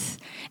faith.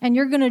 And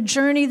you're going to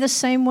journey the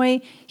same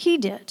way he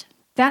did.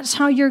 That's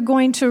how you're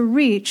going to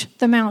reach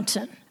the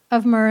mountain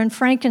of myrrh and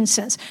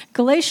frankincense.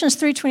 Galatians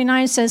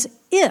 3:29 says,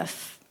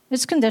 if,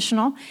 it's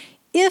conditional,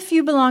 if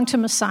you belong to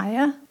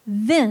Messiah,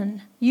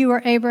 then you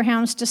are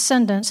Abraham's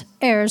descendants,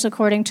 heirs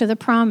according to the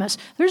promise.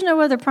 There's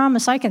no other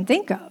promise I can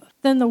think of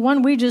than the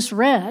one we just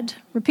read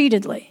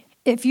repeatedly.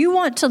 If you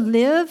want to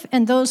live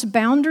in those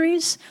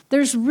boundaries,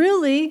 there's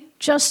really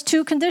just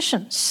two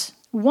conditions.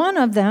 One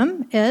of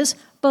them is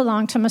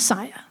belong to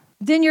Messiah.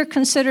 Then you're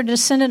considered a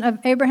descendant of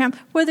Abraham,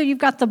 whether you've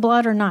got the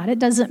blood or not. It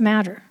doesn't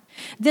matter.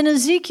 Then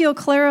Ezekiel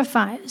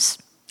clarifies.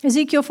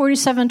 Ezekiel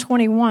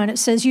 47:21, it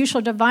says, you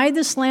shall divide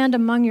this land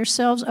among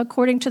yourselves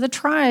according to the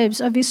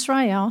tribes of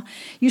Israel.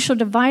 You shall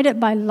divide it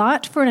by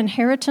lot for an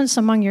inheritance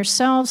among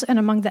yourselves and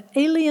among the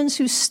aliens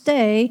who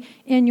stay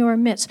in your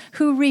midst,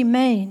 who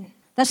remain.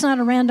 That's not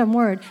a random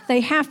word. They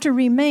have to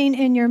remain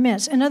in your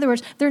midst. In other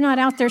words, they're not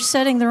out there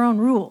setting their own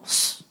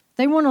rules.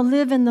 They want to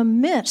live in the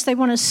midst. They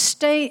want to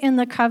stay in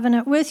the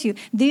covenant with you.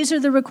 These are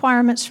the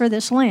requirements for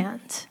this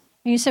land.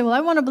 And you say, well,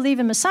 I want to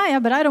believe in Messiah,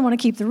 but I don't want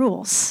to keep the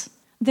rules.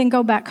 Then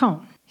go back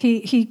home.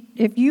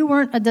 If you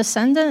weren't a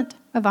descendant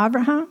of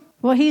Abraham,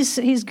 well,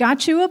 he's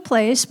got you a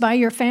place by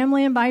your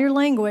family and by your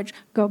language.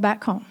 Go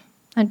back home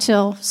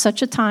until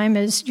such a time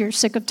as you're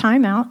sick of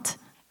timeout.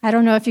 I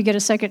don't know if you get a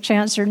second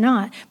chance or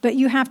not, but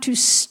you have to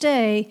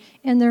stay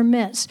in their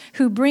midst,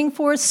 who bring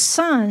forth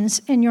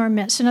sons in your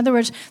midst. In other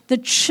words, the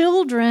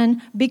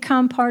children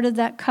become part of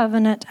that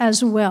covenant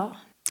as well.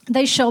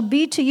 They shall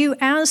be to you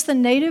as the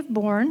native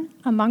born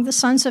among the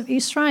sons of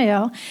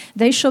Israel.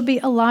 They shall be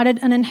allotted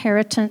an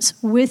inheritance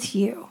with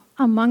you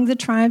among the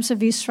tribes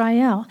of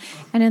Israel.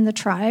 And in the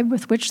tribe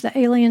with which the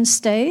alien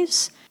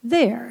stays,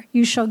 there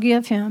you shall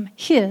give him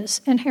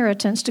his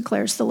inheritance,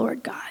 declares the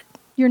Lord God.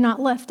 You're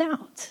not left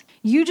out.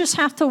 You just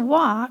have to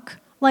walk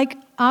like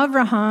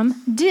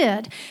Abraham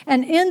did.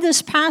 And in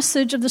this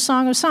passage of the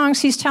Song of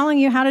Songs, he's telling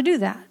you how to do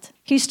that.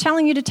 He's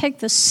telling you to take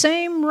the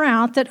same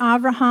route that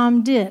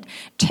Abraham did.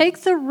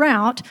 Take the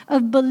route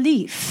of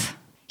belief.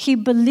 He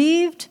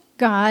believed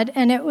God,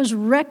 and it was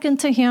reckoned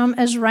to him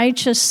as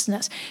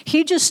righteousness.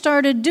 He just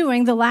started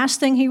doing the last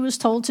thing he was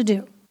told to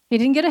do. He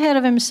didn't get ahead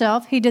of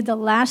himself. He did the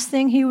last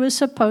thing he was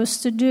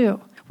supposed to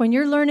do. When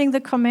you're learning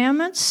the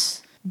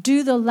commandments,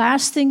 do the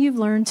last thing you've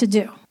learned to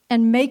do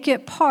and make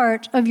it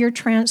part of your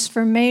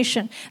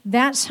transformation.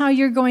 That's how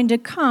you're going to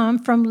come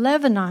from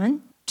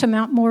Lebanon to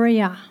Mount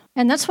Moriah.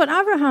 And that's what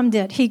Abraham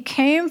did. He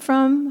came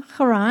from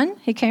Haran.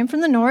 He came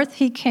from the north.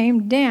 He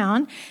came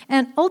down.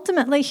 And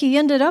ultimately, he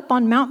ended up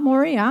on Mount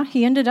Moriah.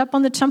 He ended up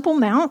on the Temple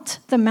Mount,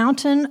 the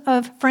mountain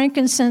of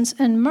frankincense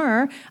and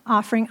myrrh,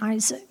 offering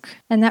Isaac.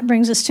 And that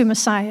brings us to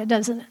Messiah,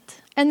 doesn't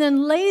it? And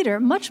then later,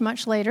 much,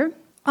 much later,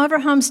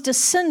 Abraham's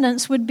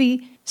descendants would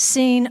be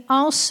seen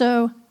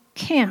also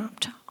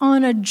camped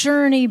on a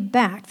journey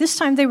back. This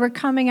time they were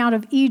coming out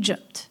of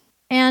Egypt.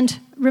 And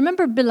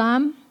remember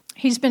Balaam?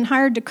 He's been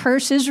hired to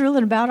curse Israel,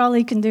 and about all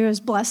he can do is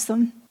bless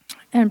them.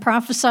 and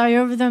prophesy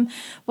over them.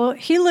 Well,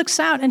 he looks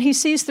out and he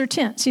sees their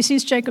tents. He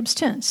sees Jacob's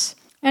tents.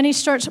 And he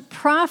starts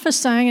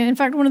prophesying. And in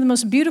fact, one of the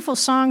most beautiful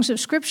songs of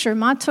Scripture,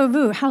 Ma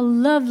Tovu, how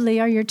lovely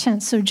are your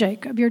tents, O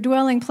Jacob, your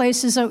dwelling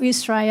places, O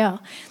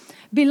Israel.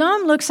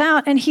 Bilam looks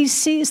out and he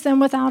sees them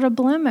without a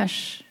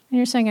blemish. And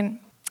you're saying,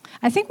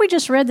 I think we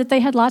just read that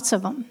they had lots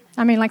of them.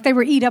 I mean, like they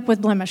were eat up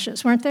with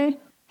blemishes, weren't they?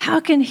 How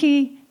can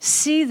he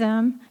see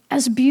them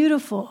as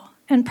beautiful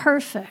and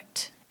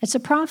perfect? It's a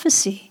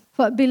prophecy.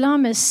 What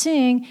Bilam is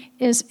seeing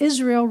is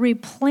Israel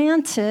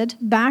replanted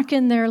back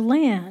in their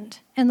land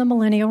in the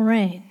millennial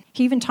reign.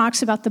 He even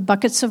talks about the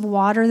buckets of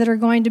water that are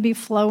going to be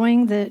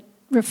flowing that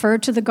refer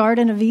to the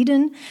Garden of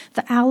Eden,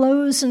 the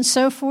aloes and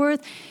so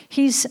forth.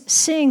 He's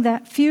seeing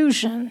that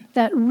fusion,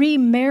 that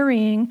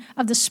remarrying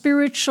of the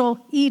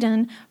spiritual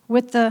Eden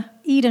with the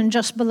Eden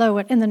just below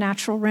it in the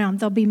natural realm.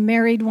 They'll be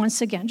married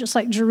once again, just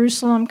like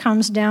Jerusalem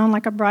comes down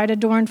like a bride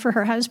adorned for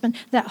her husband.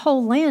 That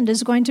whole land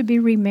is going to be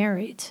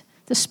remarried,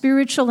 the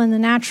spiritual and the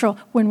natural,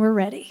 when we're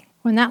ready.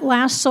 When that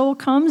last soul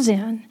comes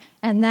in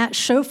and that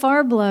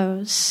shofar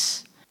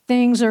blows,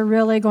 things are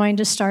really going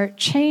to start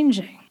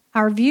changing.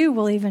 Our view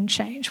will even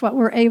change, what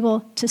we're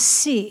able to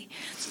see.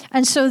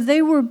 And so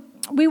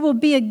we will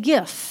be a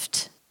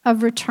gift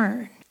of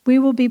return. We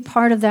will be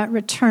part of that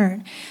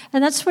return.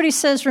 And that's what he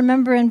says,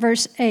 remember in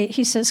verse 8.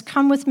 He says,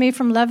 come with me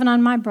from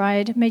Lebanon, my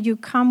bride. May you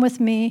come with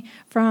me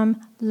from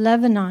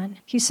Lebanon.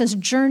 He says,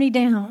 journey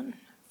down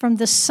from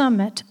the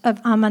summit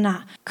of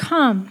Amanah.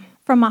 Come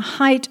from a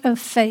height of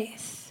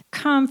faith.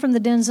 Come from the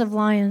dens of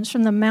lions,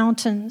 from the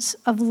mountains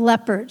of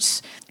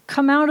leopards.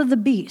 Come out of the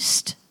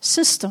beast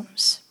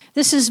systems.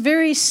 This is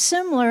very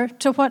similar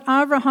to what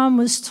Abraham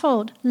was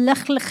told.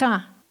 Lech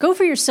lecha. Go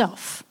for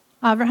yourself.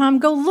 Abraham,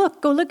 go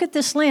look at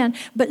this land,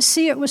 but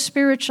see it with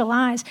spiritual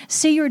eyes.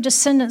 See your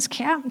descendants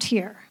camped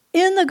here.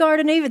 In the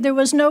Garden of Eden, there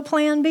was no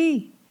plan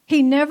B.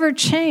 He never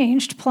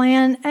changed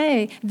plan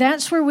A.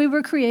 That's where we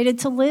were created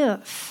to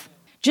live.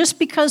 Just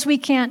because we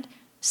can't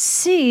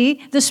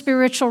see the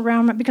spiritual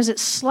realm because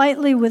it's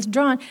slightly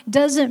withdrawn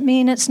doesn't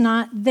mean it's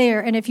not there.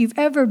 And if you've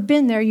ever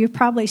been there, you've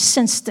probably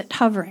sensed it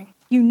hovering.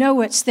 You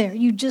know it's there.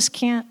 You just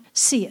can't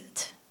see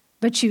it,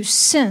 but you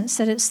sense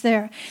that it's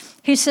there.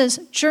 He says,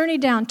 journey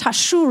down,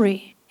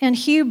 tashuri in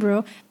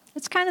Hebrew.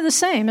 It's kind of the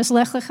same as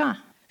lech lecha.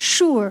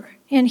 Shur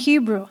in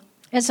Hebrew.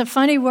 It's a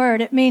funny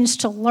word. It means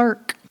to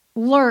lurk.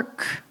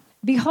 Lurk.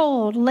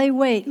 Behold, lay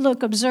wait,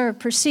 look, observe,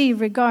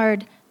 perceive,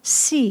 regard,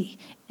 see.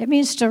 It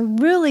means to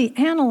really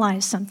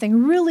analyze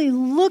something, really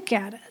look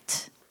at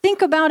it.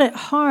 Think about it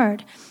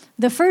hard.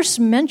 The first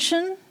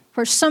mention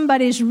where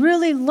somebody's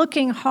really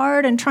looking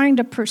hard and trying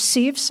to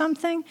perceive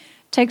something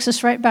takes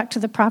us right back to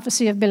the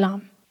prophecy of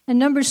Bilam. In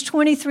Numbers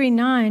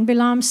 23:9,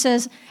 Bilam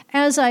says,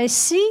 as I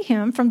see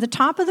him from the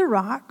top of the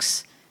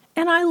rocks,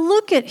 and I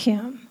look at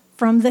him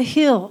from the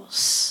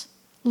hills.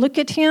 Look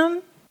at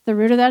him, the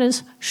root of that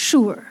is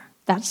shur.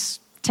 That's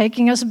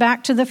taking us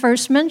back to the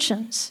first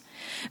mentions.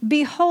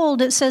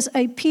 Behold, it says,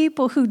 a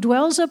people who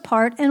dwells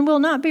apart and will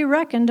not be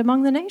reckoned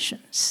among the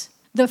nations.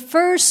 The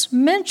first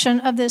mention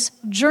of this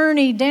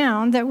journey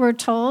down that we're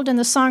told in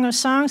the Song of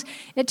Songs,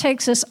 it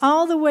takes us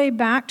all the way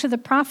back to the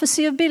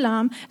prophecy of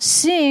Bilam,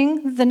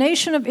 seeing the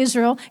nation of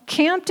Israel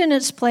camped in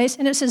its place,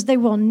 and it says they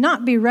will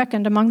not be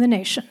reckoned among the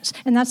nations.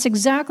 And that's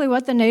exactly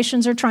what the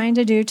nations are trying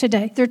to do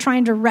today. They're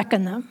trying to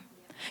reckon them.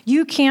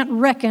 You can't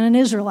reckon an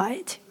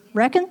Israelite.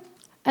 Reckon?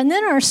 And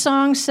then our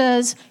song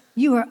says,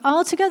 you are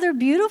altogether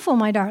beautiful,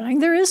 my darling.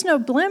 There is no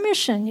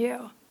blemish in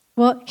you.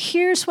 Well,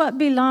 here's what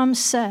Bilam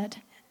said.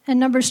 In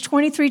Numbers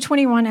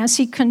 23:21, as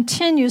he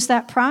continues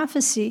that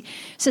prophecy,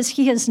 says,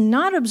 he has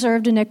not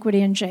observed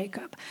iniquity in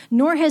Jacob,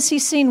 nor has he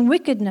seen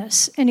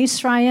wickedness in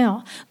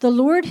Israel. The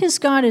Lord his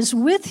God is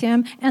with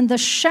him, and the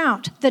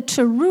shout, the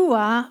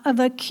teruah of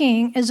a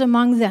king is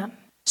among them.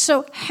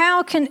 So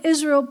how can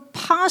Israel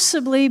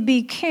possibly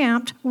be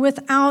camped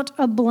without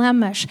a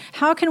blemish?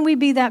 How can we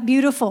be that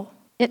beautiful?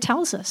 It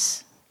tells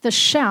us. The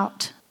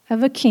shout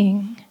of a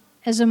king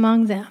is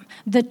among them.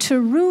 The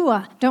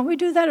teruah, don't we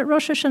do that at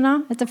Rosh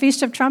Hashanah, at the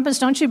Feast of Trumpets?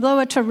 Don't you blow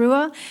a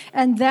teruah?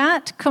 And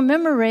that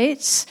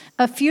commemorates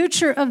a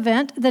future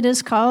event that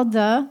is called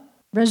the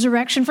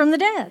resurrection from the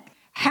dead.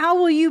 How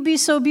will you be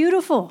so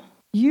beautiful?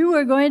 You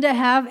are going to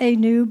have a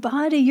new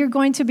body. You're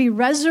going to be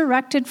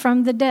resurrected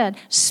from the dead.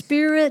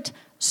 Spirit,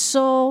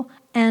 soul,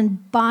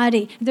 and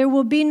body. There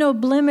will be no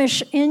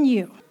blemish in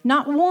you.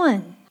 Not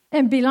one.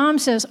 And Bilam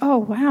says, oh,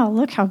 wow,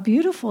 look how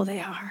beautiful they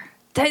are.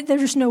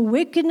 There's no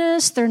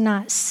wickedness. They're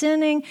not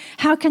sinning.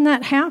 How can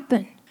that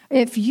happen?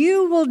 If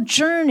you will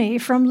journey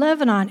from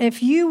Lebanon,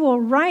 if you will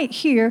right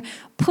here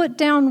put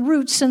down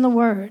roots in the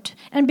Word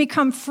and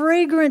become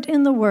fragrant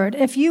in the Word,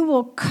 if you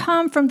will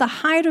come from the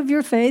height of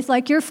your faith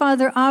like your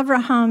father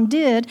Abraham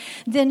did,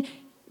 then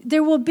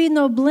there will be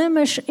no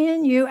blemish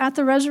in you at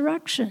the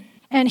resurrection.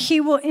 And he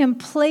will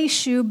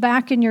emplace you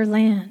back in your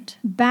land,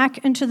 back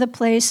into the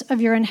place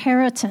of your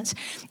inheritance.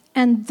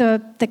 And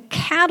the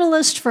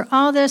catalyst for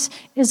all this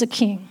is a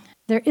king.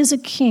 There is a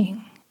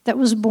king that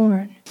was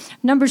born.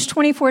 Numbers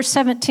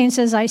 24:17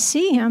 says, I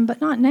see him, but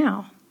not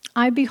now.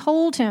 I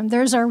behold him.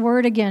 There's our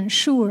word again,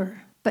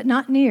 sure, but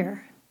not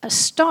near. A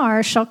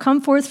star shall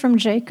come forth from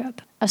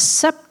Jacob. A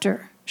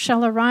scepter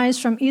shall arise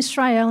from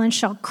Israel and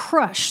shall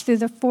crush through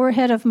the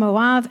forehead of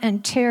Moab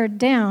and tear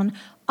down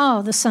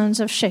all the sons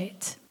of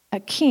Sheth. A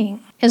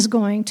king is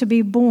going to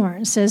be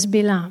born, says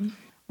Bilam.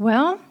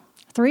 Well,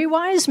 3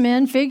 wise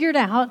men figured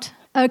out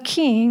a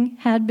king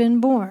had been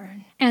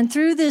born. And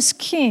through this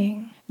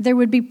king, there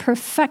would be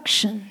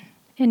perfection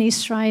in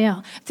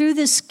Israel. Through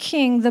this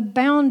king, the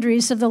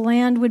boundaries of the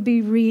land would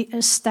be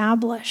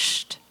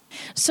reestablished.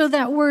 So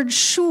that word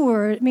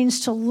sure means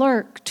to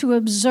lurk, to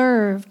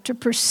observe, to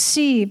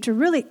perceive, to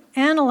really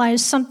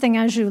analyze something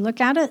as you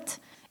look at it.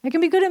 It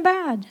can be good and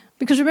bad.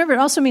 Because remember, it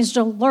also means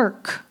to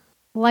lurk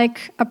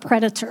like a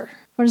predator.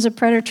 What does a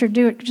predator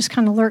do? It just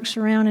kind of lurks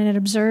around and it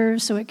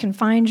observes so it can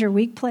find your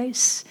weak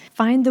place,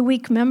 find the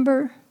weak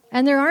member.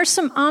 And there are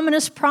some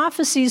ominous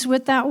prophecies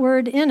with that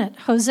word in it.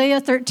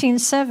 Hosea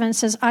 13:7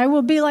 says, I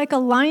will be like a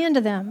lion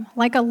to them,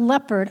 like a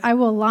leopard. I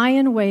will lie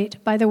in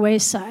wait by the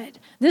wayside.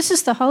 This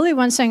is the Holy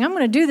One saying, I'm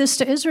going to do this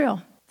to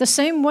Israel. The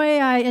same way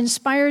I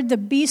inspired the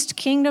beast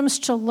kingdoms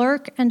to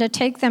lurk and to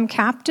take them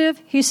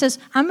captive, he says,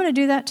 I'm going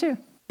to do that too.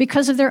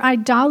 Because of their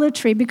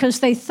idolatry, because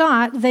they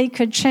thought they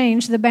could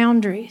change the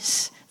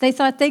boundaries. They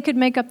thought they could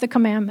make up the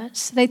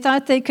commandments. They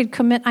thought they could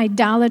commit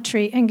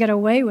idolatry and get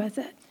away with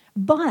it.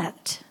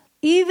 But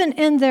even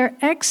in their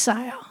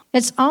exile,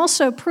 it's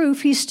also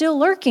proof he's still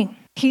lurking.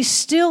 He's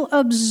still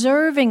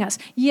observing us.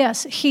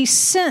 Yes, he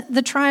sent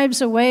the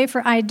tribes away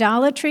for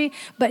idolatry,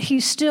 but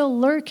he's still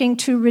lurking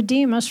to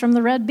redeem us from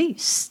the red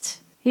beast.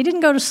 He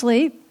didn't go to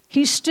sleep.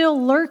 He's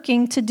still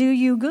lurking to do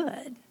you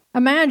good.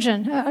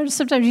 Imagine,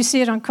 sometimes you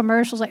see it on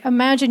commercials, like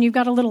imagine you've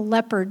got a little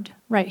leopard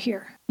right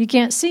here. You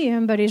can't see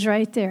him, but he's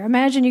right there.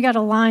 Imagine you got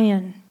a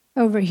lion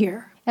over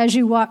here as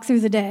you walk through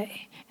the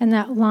day. And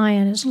that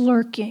lion is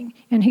lurking,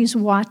 and he's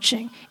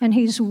watching, and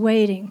he's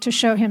waiting to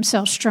show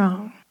himself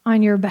strong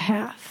on your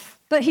behalf.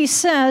 But he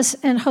says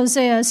in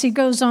Hosea, as he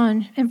goes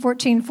on in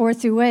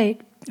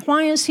 14:4-8,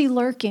 why is he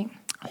lurking?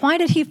 Why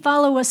did he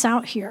follow us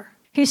out here?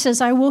 He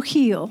says, I will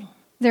heal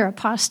their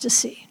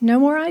apostasy. No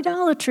more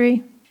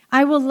idolatry.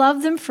 I will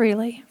love them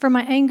freely, for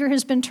my anger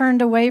has been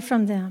turned away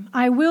from them.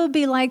 I will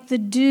be like the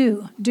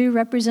dew. Dew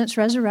represents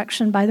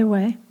resurrection, by the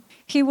way.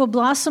 He will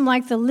blossom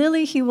like the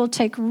lily. He will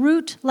take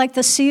root like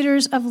the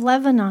cedars of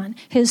Lebanon.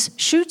 His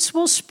shoots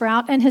will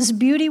sprout, and his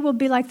beauty will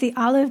be like the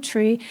olive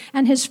tree,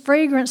 and his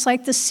fragrance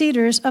like the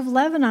cedars of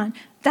Lebanon.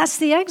 That's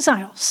the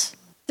exiles.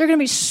 They're going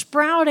to be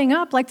sprouting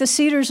up like the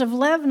cedars of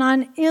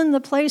Lebanon in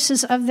the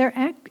places of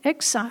their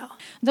exile.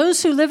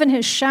 Those who live in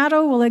his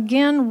shadow will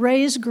again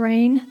raise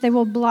grain. They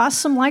will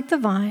blossom like the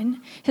vine.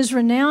 His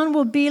renown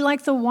will be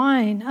like the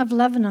wine of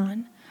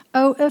Lebanon.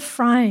 O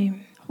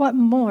Ephraim, what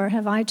more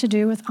have I to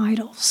do with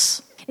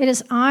idols? It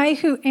is I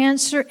who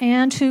answer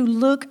and who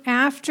look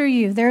after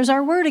you. There's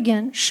our word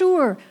again.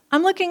 Sure,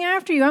 I'm looking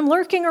after you. I'm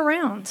lurking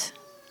around.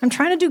 I'm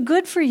trying to do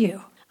good for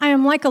you. I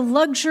am like a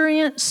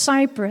luxuriant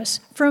cypress.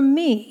 From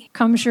me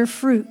comes your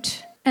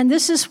fruit. And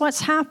this is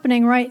what's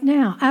happening right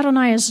now.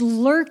 Adonai is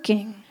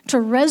lurking to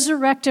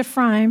resurrect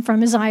Ephraim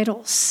from his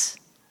idols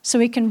so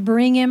he can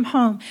bring him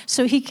home,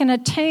 so he can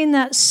attain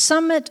that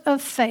summit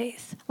of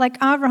faith. Like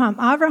Abraham.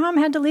 Abraham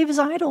had to leave his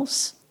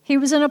idols. He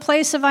was in a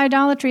place of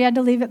idolatry. He had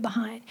to leave it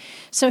behind.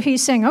 So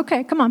he's saying,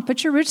 okay, come on,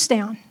 put your roots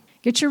down.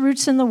 Get your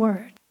roots in the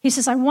word. He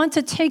says, I want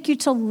to take you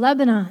to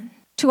Lebanon,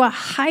 to a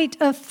height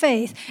of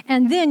faith,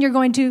 and then you're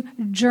going to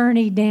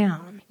journey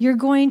down. You're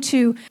going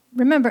to,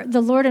 remember, the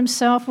Lord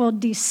himself will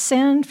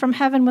descend from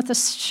heaven with a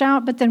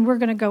shout, but then we're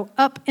going to go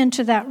up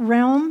into that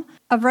realm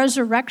of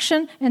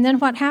resurrection, and then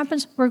what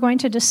happens? We're going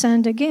to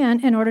descend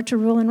again in order to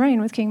rule and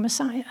reign with King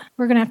Messiah.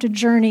 We're going to have to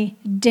journey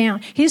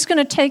down. He's going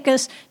to take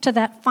us to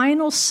that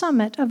final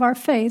summit of our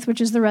faith,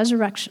 which is the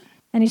resurrection.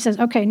 And he says,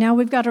 okay, now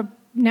we've got a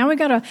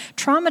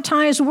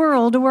traumatized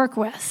world to work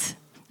with.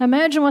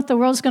 Imagine what the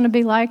world's going to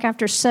be like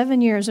after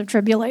 7 years of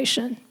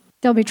tribulation.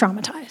 They'll be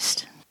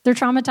traumatized. They're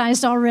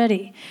traumatized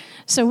already.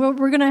 So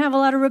we're going to have a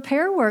lot of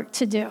repair work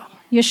to do.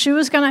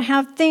 Yeshua's going to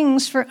have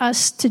things for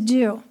us to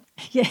do.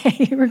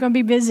 Yay, we're going to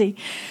be busy.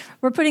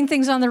 We're putting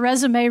things on the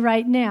resume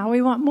right now.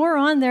 We want more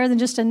on there than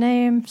just a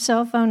name,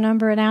 cell phone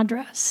number, and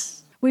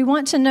address. We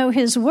want to know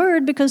his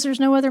word because there's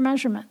no other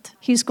measurement.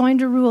 He's going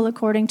to rule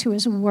according to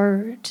his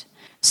word.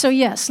 So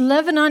yes,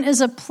 Lebanon is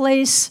a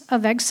place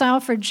of exile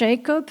for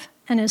Jacob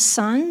and his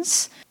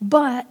sons,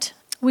 but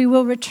we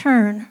will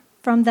return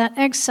from that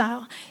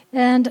exile.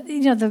 And,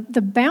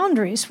 the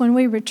boundaries, when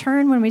we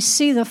return, when we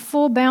see the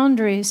full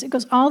boundaries, it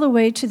goes all the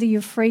way to the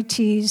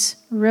Euphrates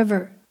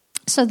River.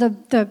 So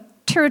the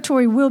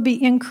territory will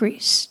be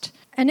increased.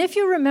 And if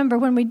you remember,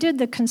 when we did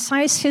the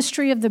concise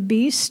history of the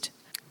beast,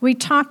 we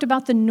talked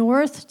about the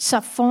north,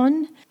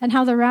 Tzafon, and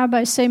how the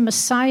rabbis say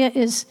Messiah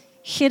is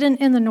hidden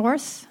in the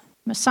north.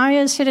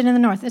 Messiah is hidden in the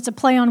north. It's a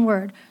play on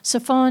word.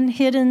 Tzafon,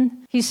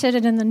 hidden, he's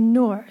hidden in the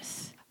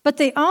north. But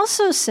they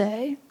also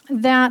say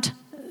that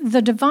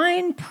the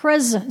divine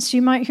presence,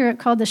 you might hear it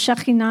called the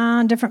Shekinah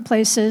in different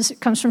places. It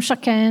comes from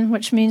Shekin,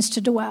 which means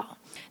to dwell.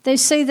 They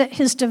say that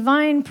his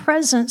divine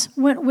presence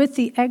went with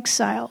the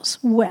exiles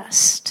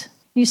west.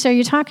 You say,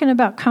 you're talking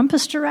about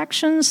compass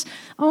directions?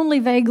 Only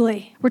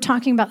vaguely. We're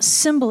talking about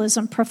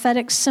symbolism,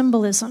 prophetic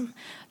symbolism.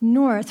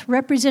 North,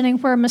 representing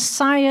where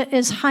Messiah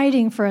is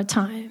hiding for a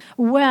time.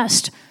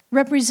 West,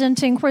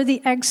 representing where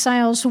the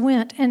exiles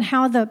went and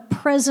how the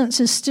presence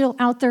is still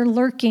out there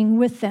lurking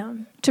with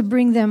them to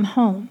bring them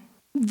home.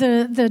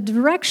 The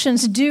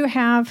directions do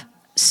have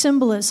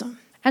symbolism.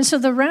 And so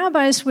the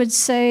rabbis would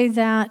say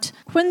that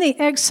when the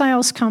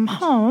exiles come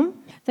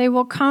home, they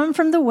will come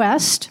from the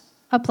west,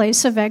 a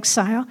place of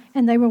exile,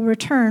 and they will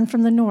return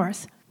from the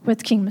north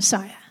with King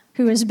Messiah,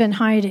 who has been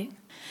hiding.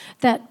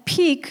 That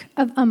peak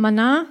of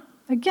Amanah,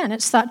 again,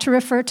 it's thought to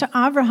refer to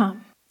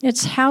Abraham.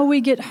 It's how we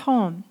get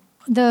home.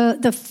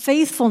 The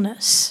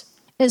faithfulness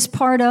is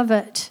part of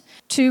it,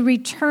 to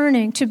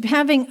returning, to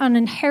having an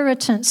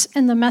inheritance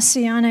in the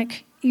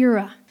Messianic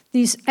era.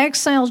 These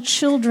exiled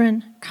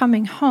children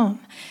coming home.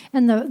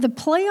 And the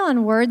play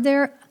on word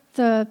there,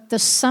 the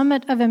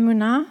summit of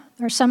Emunah,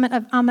 or summit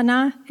of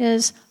Amanah,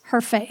 is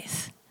her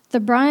faith. The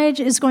bride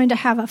is going to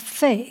have a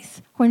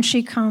faith when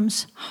she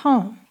comes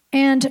home.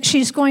 And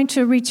she's going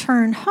to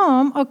return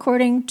home,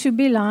 according to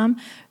Bilam,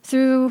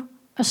 through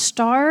a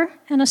star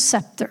and a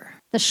scepter.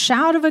 The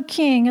shout of a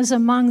king is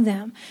among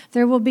them.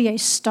 There will be a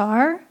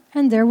star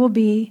and there will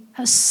be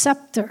a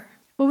scepter.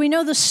 Well, we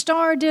know the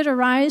star did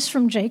arise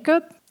from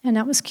Jacob, and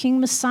that was King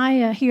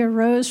Messiah. He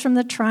arose from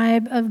the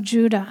tribe of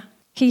Judah.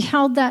 He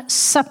held that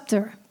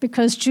scepter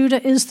because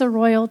Judah is the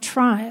royal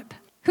tribe.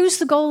 Who's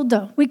the gold,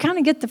 though? We kind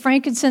of get the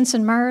frankincense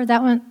and myrrh.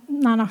 That one,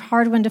 not a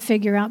hard one to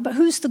figure out. But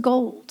who's the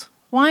gold?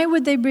 Why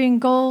would they bring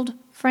gold,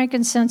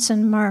 frankincense,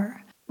 and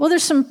myrrh? Well,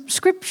 there's some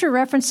scripture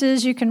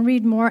references. You can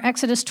read more.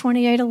 Exodus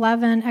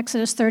 28:11,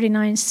 Exodus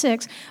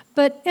 39:6.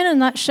 But in a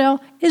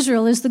nutshell,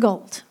 Israel is the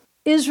gold.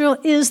 Israel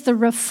is the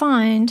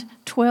refined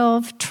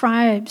 12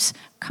 tribes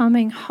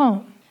coming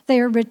home. They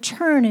are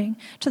returning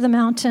to the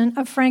mountain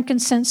of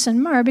frankincense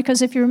and myrrh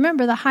because if you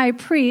remember, the high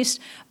priest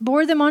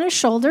bore them on his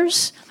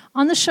shoulders.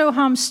 On the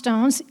shoham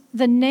stones,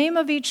 the name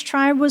of each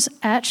tribe was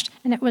etched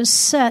and it was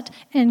set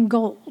in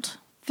gold,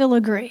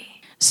 filigree.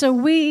 So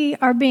we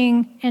are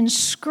being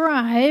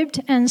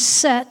inscribed and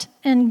set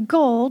in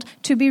gold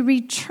to be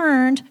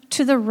returned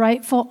to the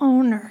rightful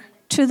owner,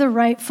 to the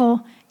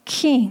rightful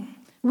king.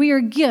 We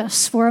are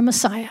gifts for a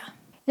Messiah.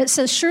 It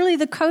says, surely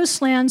the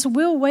coastlands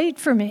will wait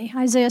for me,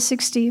 Isaiah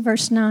 60,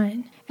 verse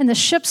 9. And the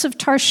ships of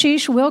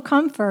Tarshish will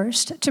come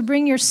first to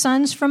bring your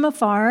sons from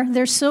afar,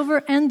 their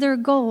silver and their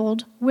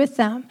gold with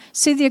them.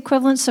 See the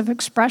equivalence of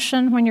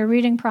expression when you're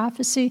reading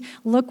prophecy?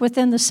 Look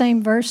within the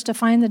same verse to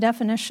find the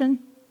definition.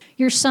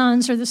 Your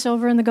sons are the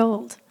silver and the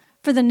gold.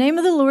 For the name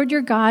of the Lord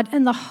your God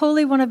and the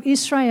Holy One of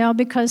Israel,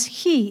 because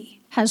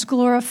he has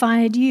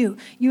glorified you.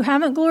 You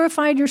haven't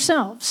glorified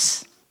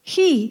yourselves.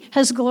 He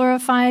has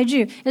glorified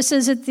you. It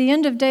says at the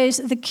end of days,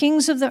 the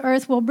kings of the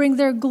earth will bring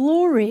their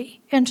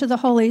glory into the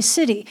holy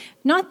city.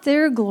 Not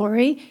their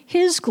glory,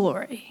 his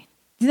glory.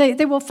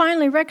 They will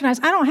finally recognize,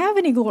 I don't have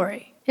any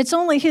glory. It's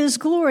only his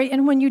glory.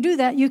 And when you do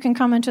that, you can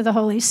come into the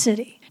holy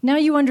city. Now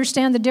you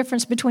understand the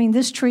difference between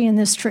this tree and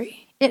this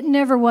tree. It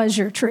never was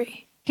your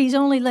tree. He's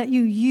only let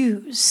you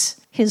use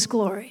his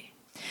glory.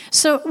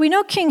 So we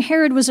know King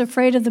Herod was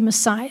afraid of the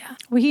Messiah.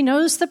 He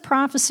knows the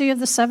prophecy of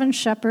the 7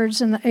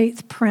 shepherds and the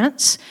 8th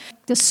prince.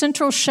 The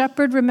central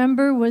shepherd,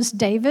 remember, was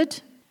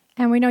David.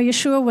 And we know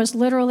Yeshua was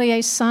literally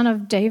a son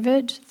of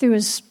David through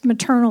his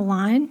maternal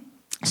line.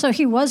 So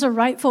he was a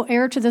rightful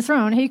heir to the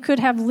throne. He could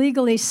have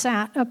legally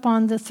sat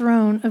upon the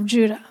throne of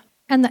Judah.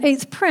 And the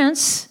 8th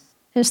prince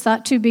is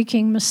thought to be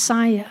King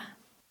Messiah.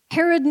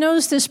 Herod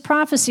knows this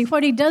prophecy.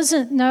 What he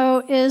doesn't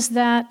know is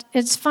that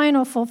its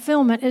final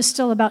fulfillment is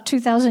still about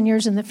 2,000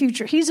 years in the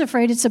future. He's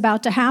afraid it's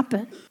about to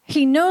happen.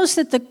 He knows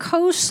that the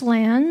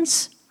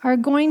coastlands are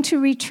going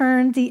to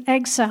return the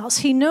exiles.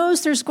 He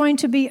knows there's going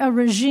to be a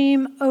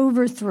regime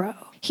overthrow.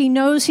 He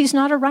knows he's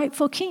not a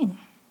rightful king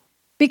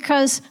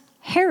because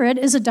Herod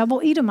is a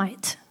double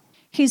Edomite.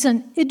 He's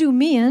an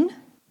Idumean,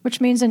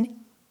 which means an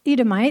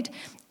Edomite,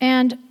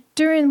 and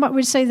during what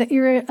we'd say the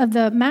era of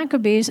the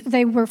Maccabees,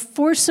 they were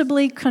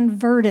forcibly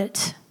converted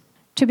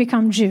to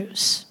become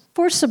Jews.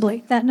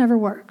 Forcibly, that never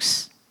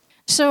works.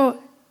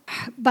 So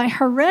by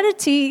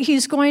heredity,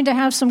 he's going to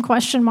have some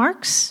question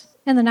marks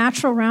in the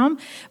natural realm,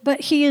 but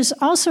he is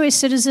also a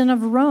citizen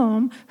of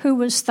Rome who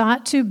was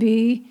thought to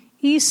be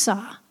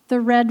Esau,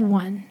 the red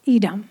one,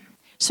 Edom.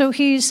 So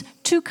he's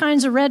 2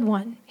 kinds of red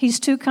one. He's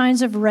 2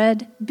 kinds of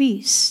red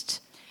beast.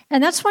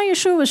 And that's why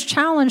Yeshua was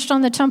challenged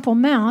on the Temple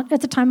Mount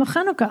at the time of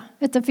Chanukah.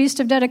 At the Feast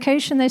of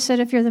Dedication, they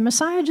said, if you're the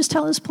Messiah, just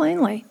tell us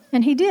plainly.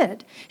 And he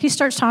did. He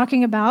starts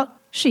talking about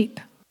sheep.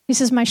 He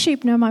says, my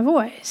sheep know my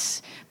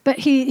voice. But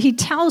he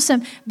tells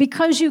them,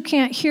 because you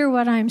can't hear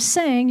what I'm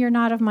saying, you're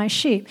not of my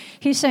sheep.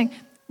 He's saying,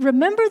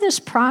 remember this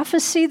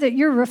prophecy that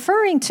you're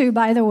referring to,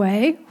 by the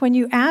way, when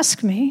you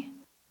ask me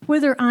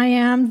whether I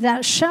am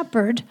that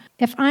shepherd,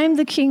 if I'm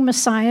the King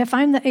Messiah, if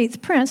I'm the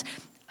 8th prince,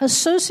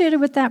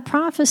 associated with that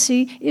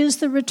prophecy is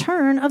the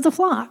return of the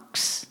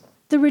flocks.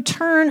 The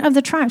return of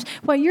the tribes.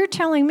 What you're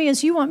telling me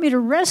is you want me to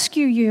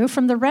rescue you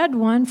from the red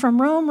one,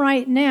 from Rome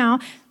right now,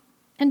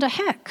 and to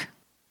heck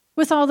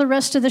with all the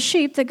rest of the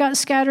sheep that got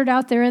scattered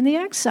out there in the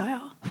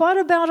exile. What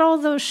about all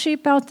those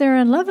sheep out there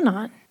in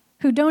Lebanon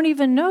who don't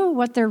even know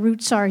what their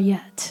roots are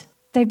yet?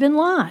 They've been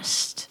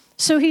lost.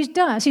 So he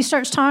does. He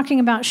starts talking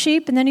about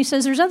sheep, and then he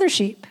says there's other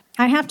sheep.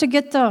 I have to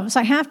get those.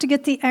 I have to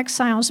get the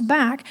exiles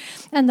back.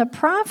 And the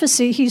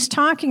prophecy he's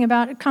talking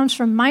about, it comes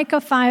from Micah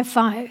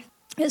 5:5.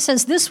 It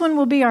says, this one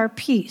will be our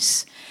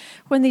peace.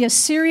 When the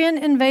Assyrian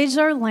invades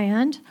our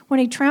land, when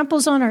he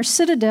tramples on our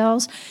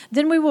citadels,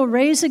 then we will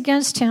raise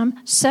against him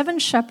 7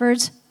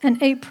 shepherds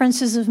and 8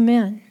 princes of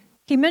men.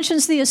 He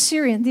mentions the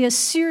Assyrian. The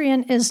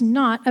Assyrian is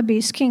not a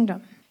beast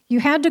kingdom. You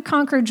had to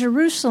conquer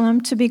Jerusalem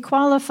to be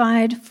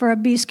qualified for a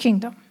beast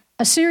kingdom.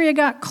 Assyria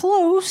got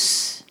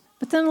close,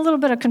 but then a little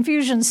bit of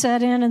confusion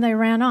set in and they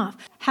ran off.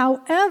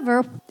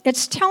 However,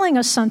 it's telling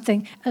us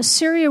something.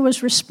 Assyria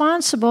was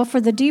responsible for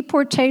the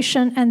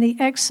deportation and the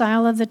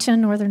exile of the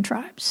 10 northern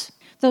tribes.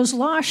 Those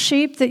lost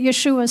sheep that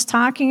Yeshua is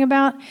talking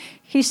about,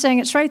 he's saying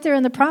it's right there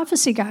in the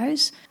prophecy,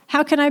 guys.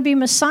 How can I be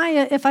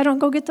Messiah if I don't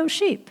go get those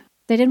sheep?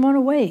 They didn't want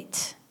to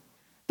wait.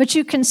 But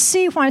you can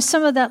see why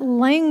some of that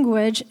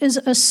language is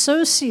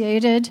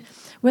associated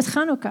with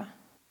Chanukah,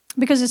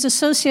 because it's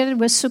associated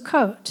with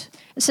Sukkot.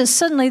 It says,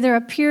 suddenly there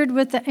appeared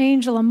with the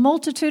angel a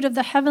multitude of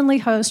the heavenly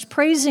host,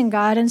 praising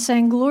God and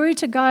saying, glory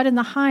to God in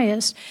the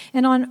highest,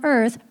 and on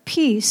earth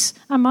peace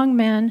among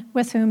men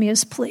with whom he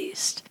is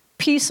pleased.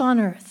 Peace on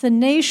earth, the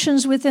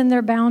nations within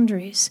their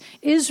boundaries.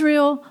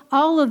 Israel,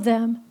 all of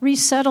them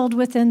resettled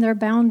within their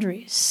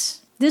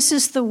boundaries. This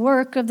is the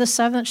work of the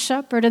 7th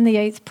shepherd and the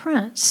 8th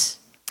prince.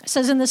 It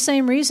says, in the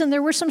same reason,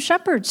 there were some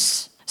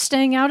shepherds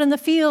staying out in the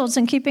fields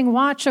and keeping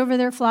watch over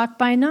their flock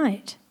by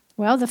night.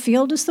 Well, the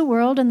field is the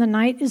world and the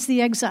night is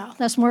the exile.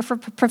 That's more for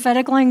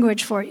prophetic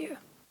language for you.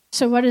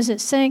 So what is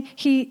it saying?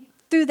 He,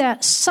 through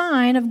that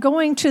sign of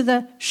going to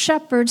the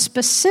shepherd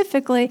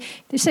specifically,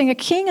 they're saying a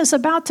king is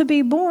about to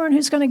be born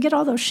who's going to get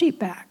all those sheep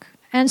back.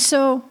 And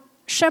so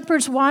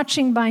shepherds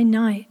watching by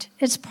night.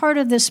 It's part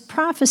of this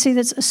prophecy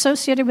that's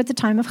associated with the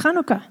time of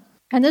Chanukah.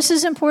 And this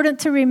is important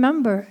to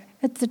remember.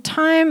 At the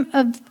time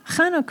of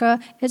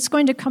Chanukah, it's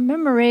going to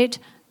commemorate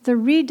the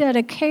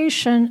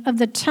rededication of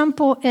the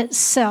temple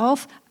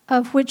itself,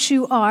 of which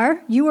you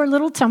are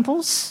little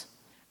temples,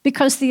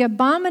 because the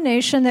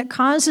abomination that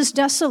causes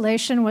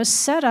desolation was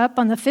set up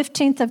on the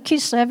 15th of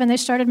Kislev, and they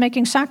started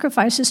making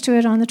sacrifices to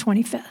it on the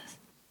 25th,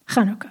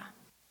 Chanukah.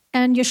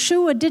 And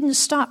Yeshua didn't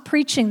stop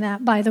preaching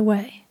that, by the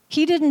way.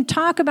 He didn't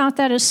talk about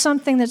that as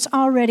something that's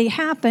already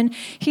happened.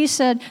 He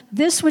said,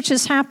 this which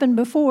has happened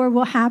before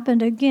will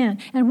happen again.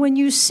 And when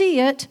you see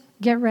it,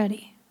 get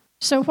ready.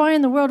 So why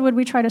in the world would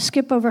we try to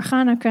skip over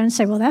Chanukah and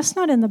say, well, that's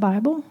not in the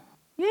Bible?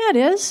 Yeah, it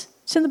is.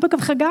 It's in the book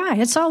of Haggai.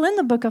 It's all in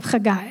the book of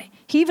Haggai.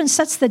 He even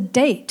sets the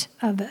date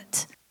of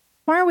it.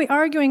 Why are we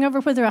arguing over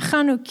whether a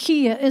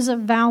Chanukiah is a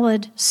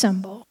valid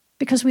symbol?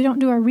 Because we don't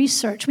do our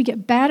research. We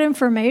get bad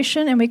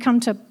information and we come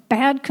to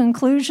bad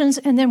conclusions,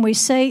 and then we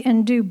say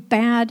and do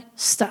bad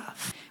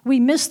stuff. We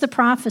miss the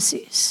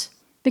prophecies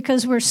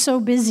because we're so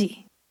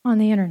busy on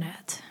the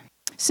internet.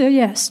 So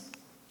yes,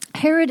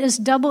 Herod is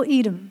double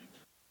Edom.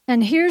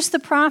 And here's the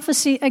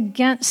prophecy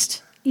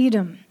against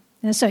Edom.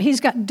 And so he's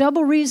got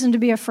double reason to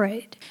be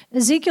afraid.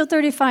 Ezekiel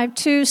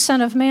 35:2,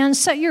 Son of man,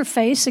 set your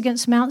face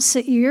against Mount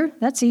Seir,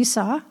 that's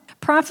Esau.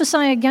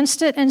 Prophesy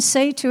against it and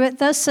say to it,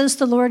 thus says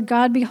the Lord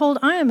God, behold,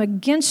 I am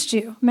against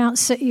you, Mount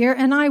Seir,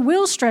 and I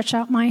will stretch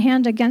out my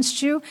hand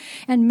against you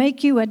and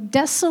make you a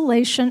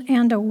desolation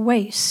and a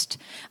waste.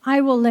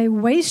 I will lay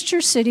waste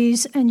your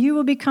cities and you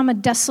will become a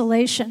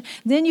desolation.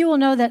 Then you will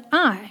know that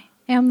I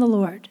am the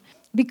Lord.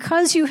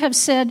 Because you have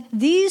said,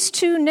 these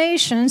 2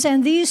 nations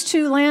and these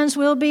 2 lands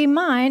will be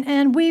mine,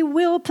 and we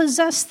will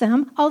possess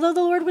them, although the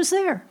Lord was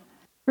there.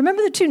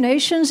 Remember the 2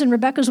 nations in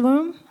Rebekah's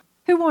womb?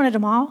 Who wanted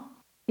them all?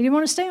 He didn't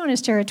want to stay on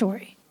his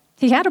territory.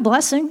 He had a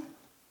blessing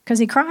because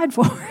he cried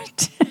for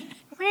it.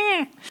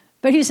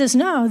 But he says,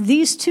 no,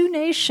 these 2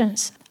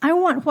 nations, I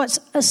want what's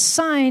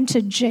assigned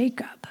to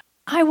Jacob.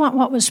 I want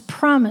what was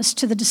promised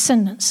to the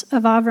descendants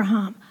of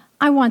Abraham.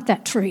 I want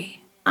that tree.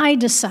 I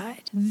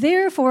decide.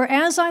 Therefore,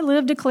 as I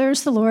live,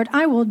 declares the Lord,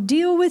 I will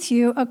deal with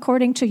you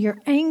according to your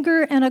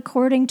anger and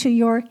according to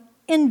your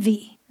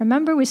envy.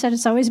 Remember, we said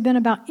it's always been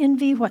about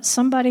envy, what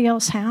somebody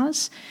else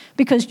has,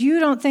 because you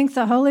don't think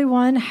the Holy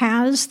One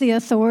has the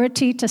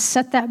authority to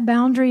set that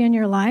boundary in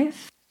your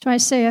life. So I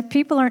say, if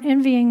people aren't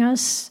envying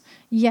us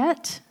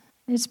yet,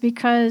 it's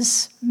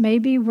because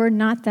maybe we're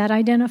not that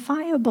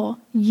identifiable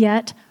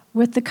yet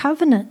with the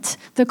covenant.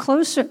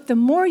 The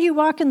more you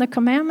walk in the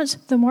commandments,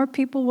 the more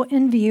people will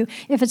envy you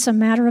if it's a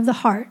matter of the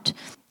heart.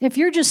 If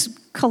you're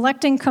just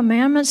collecting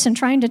commandments and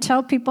trying to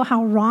tell people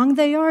how wrong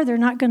they are, they're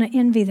not going to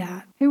envy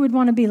that. Who would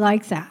want to be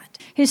like that?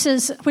 He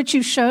says, which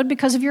you showed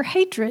because of your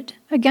hatred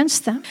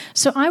against them.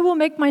 So I will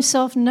make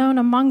myself known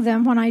among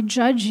them when I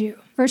judge you.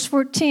 Verse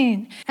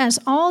 14, as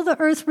all the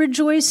earth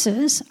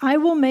rejoices, I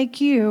will make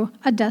you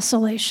a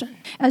desolation.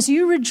 As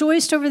you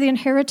rejoiced over the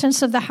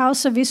inheritance of the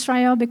house of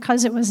Israel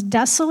because it was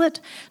desolate,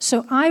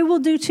 so I will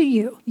do to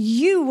you.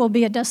 You will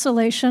be a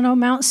desolation, O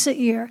Mount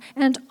Seir,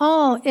 and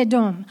all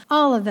Edom,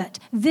 all of it.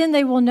 Then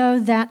they will know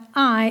that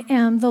I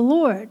am the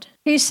Lord.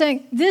 He's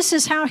saying this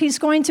is how he's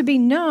going to be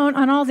known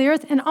on all the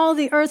earth, and all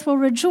the earth will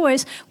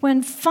rejoice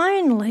when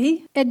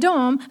finally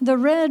Edom, the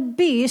red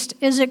beast,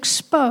 is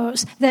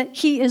exposed that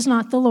he is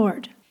not the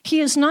Lord. He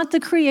is not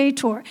the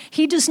creator.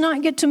 He does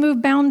not get to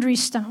move boundary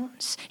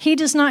stones. He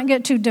does not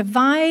get to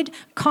divide,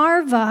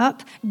 carve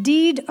up,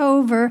 deed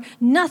over,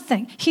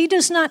 nothing. He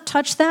does not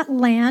touch that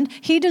land.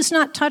 He does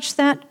not touch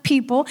that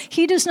people.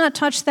 He does not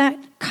touch that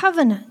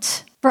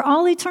covenant for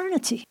all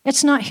eternity.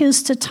 It's not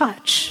his to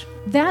touch.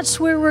 That's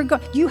where we're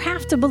going. You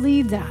have to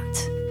believe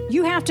that.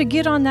 You have to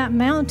get on that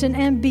mountain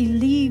and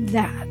believe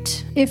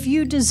that. If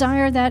you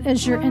desire that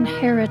as your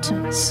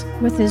inheritance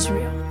with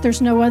Israel,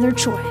 there's no other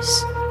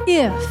choice.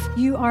 If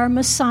you are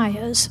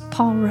messiahs,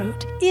 Paul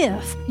wrote,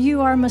 if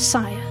you are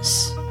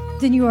messiahs,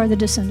 then you are the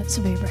descendants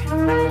of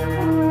Abraham.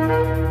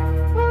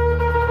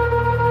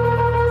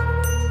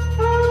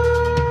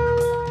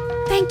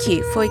 Thank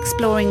you for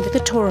exploring the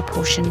Torah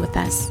portion with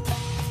us.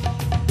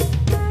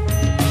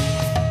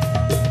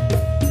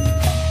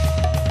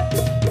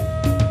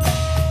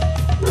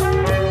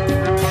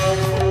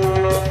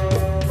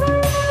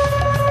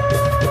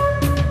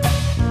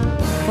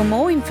 For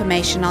more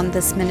information on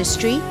this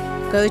ministry,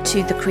 go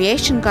to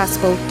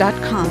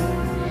thecreationgospel.com.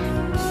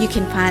 You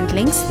can find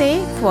links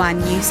there for our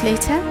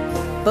newsletter,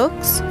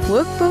 books,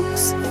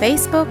 workbooks,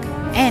 Facebook,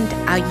 and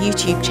our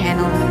YouTube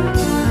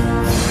channel.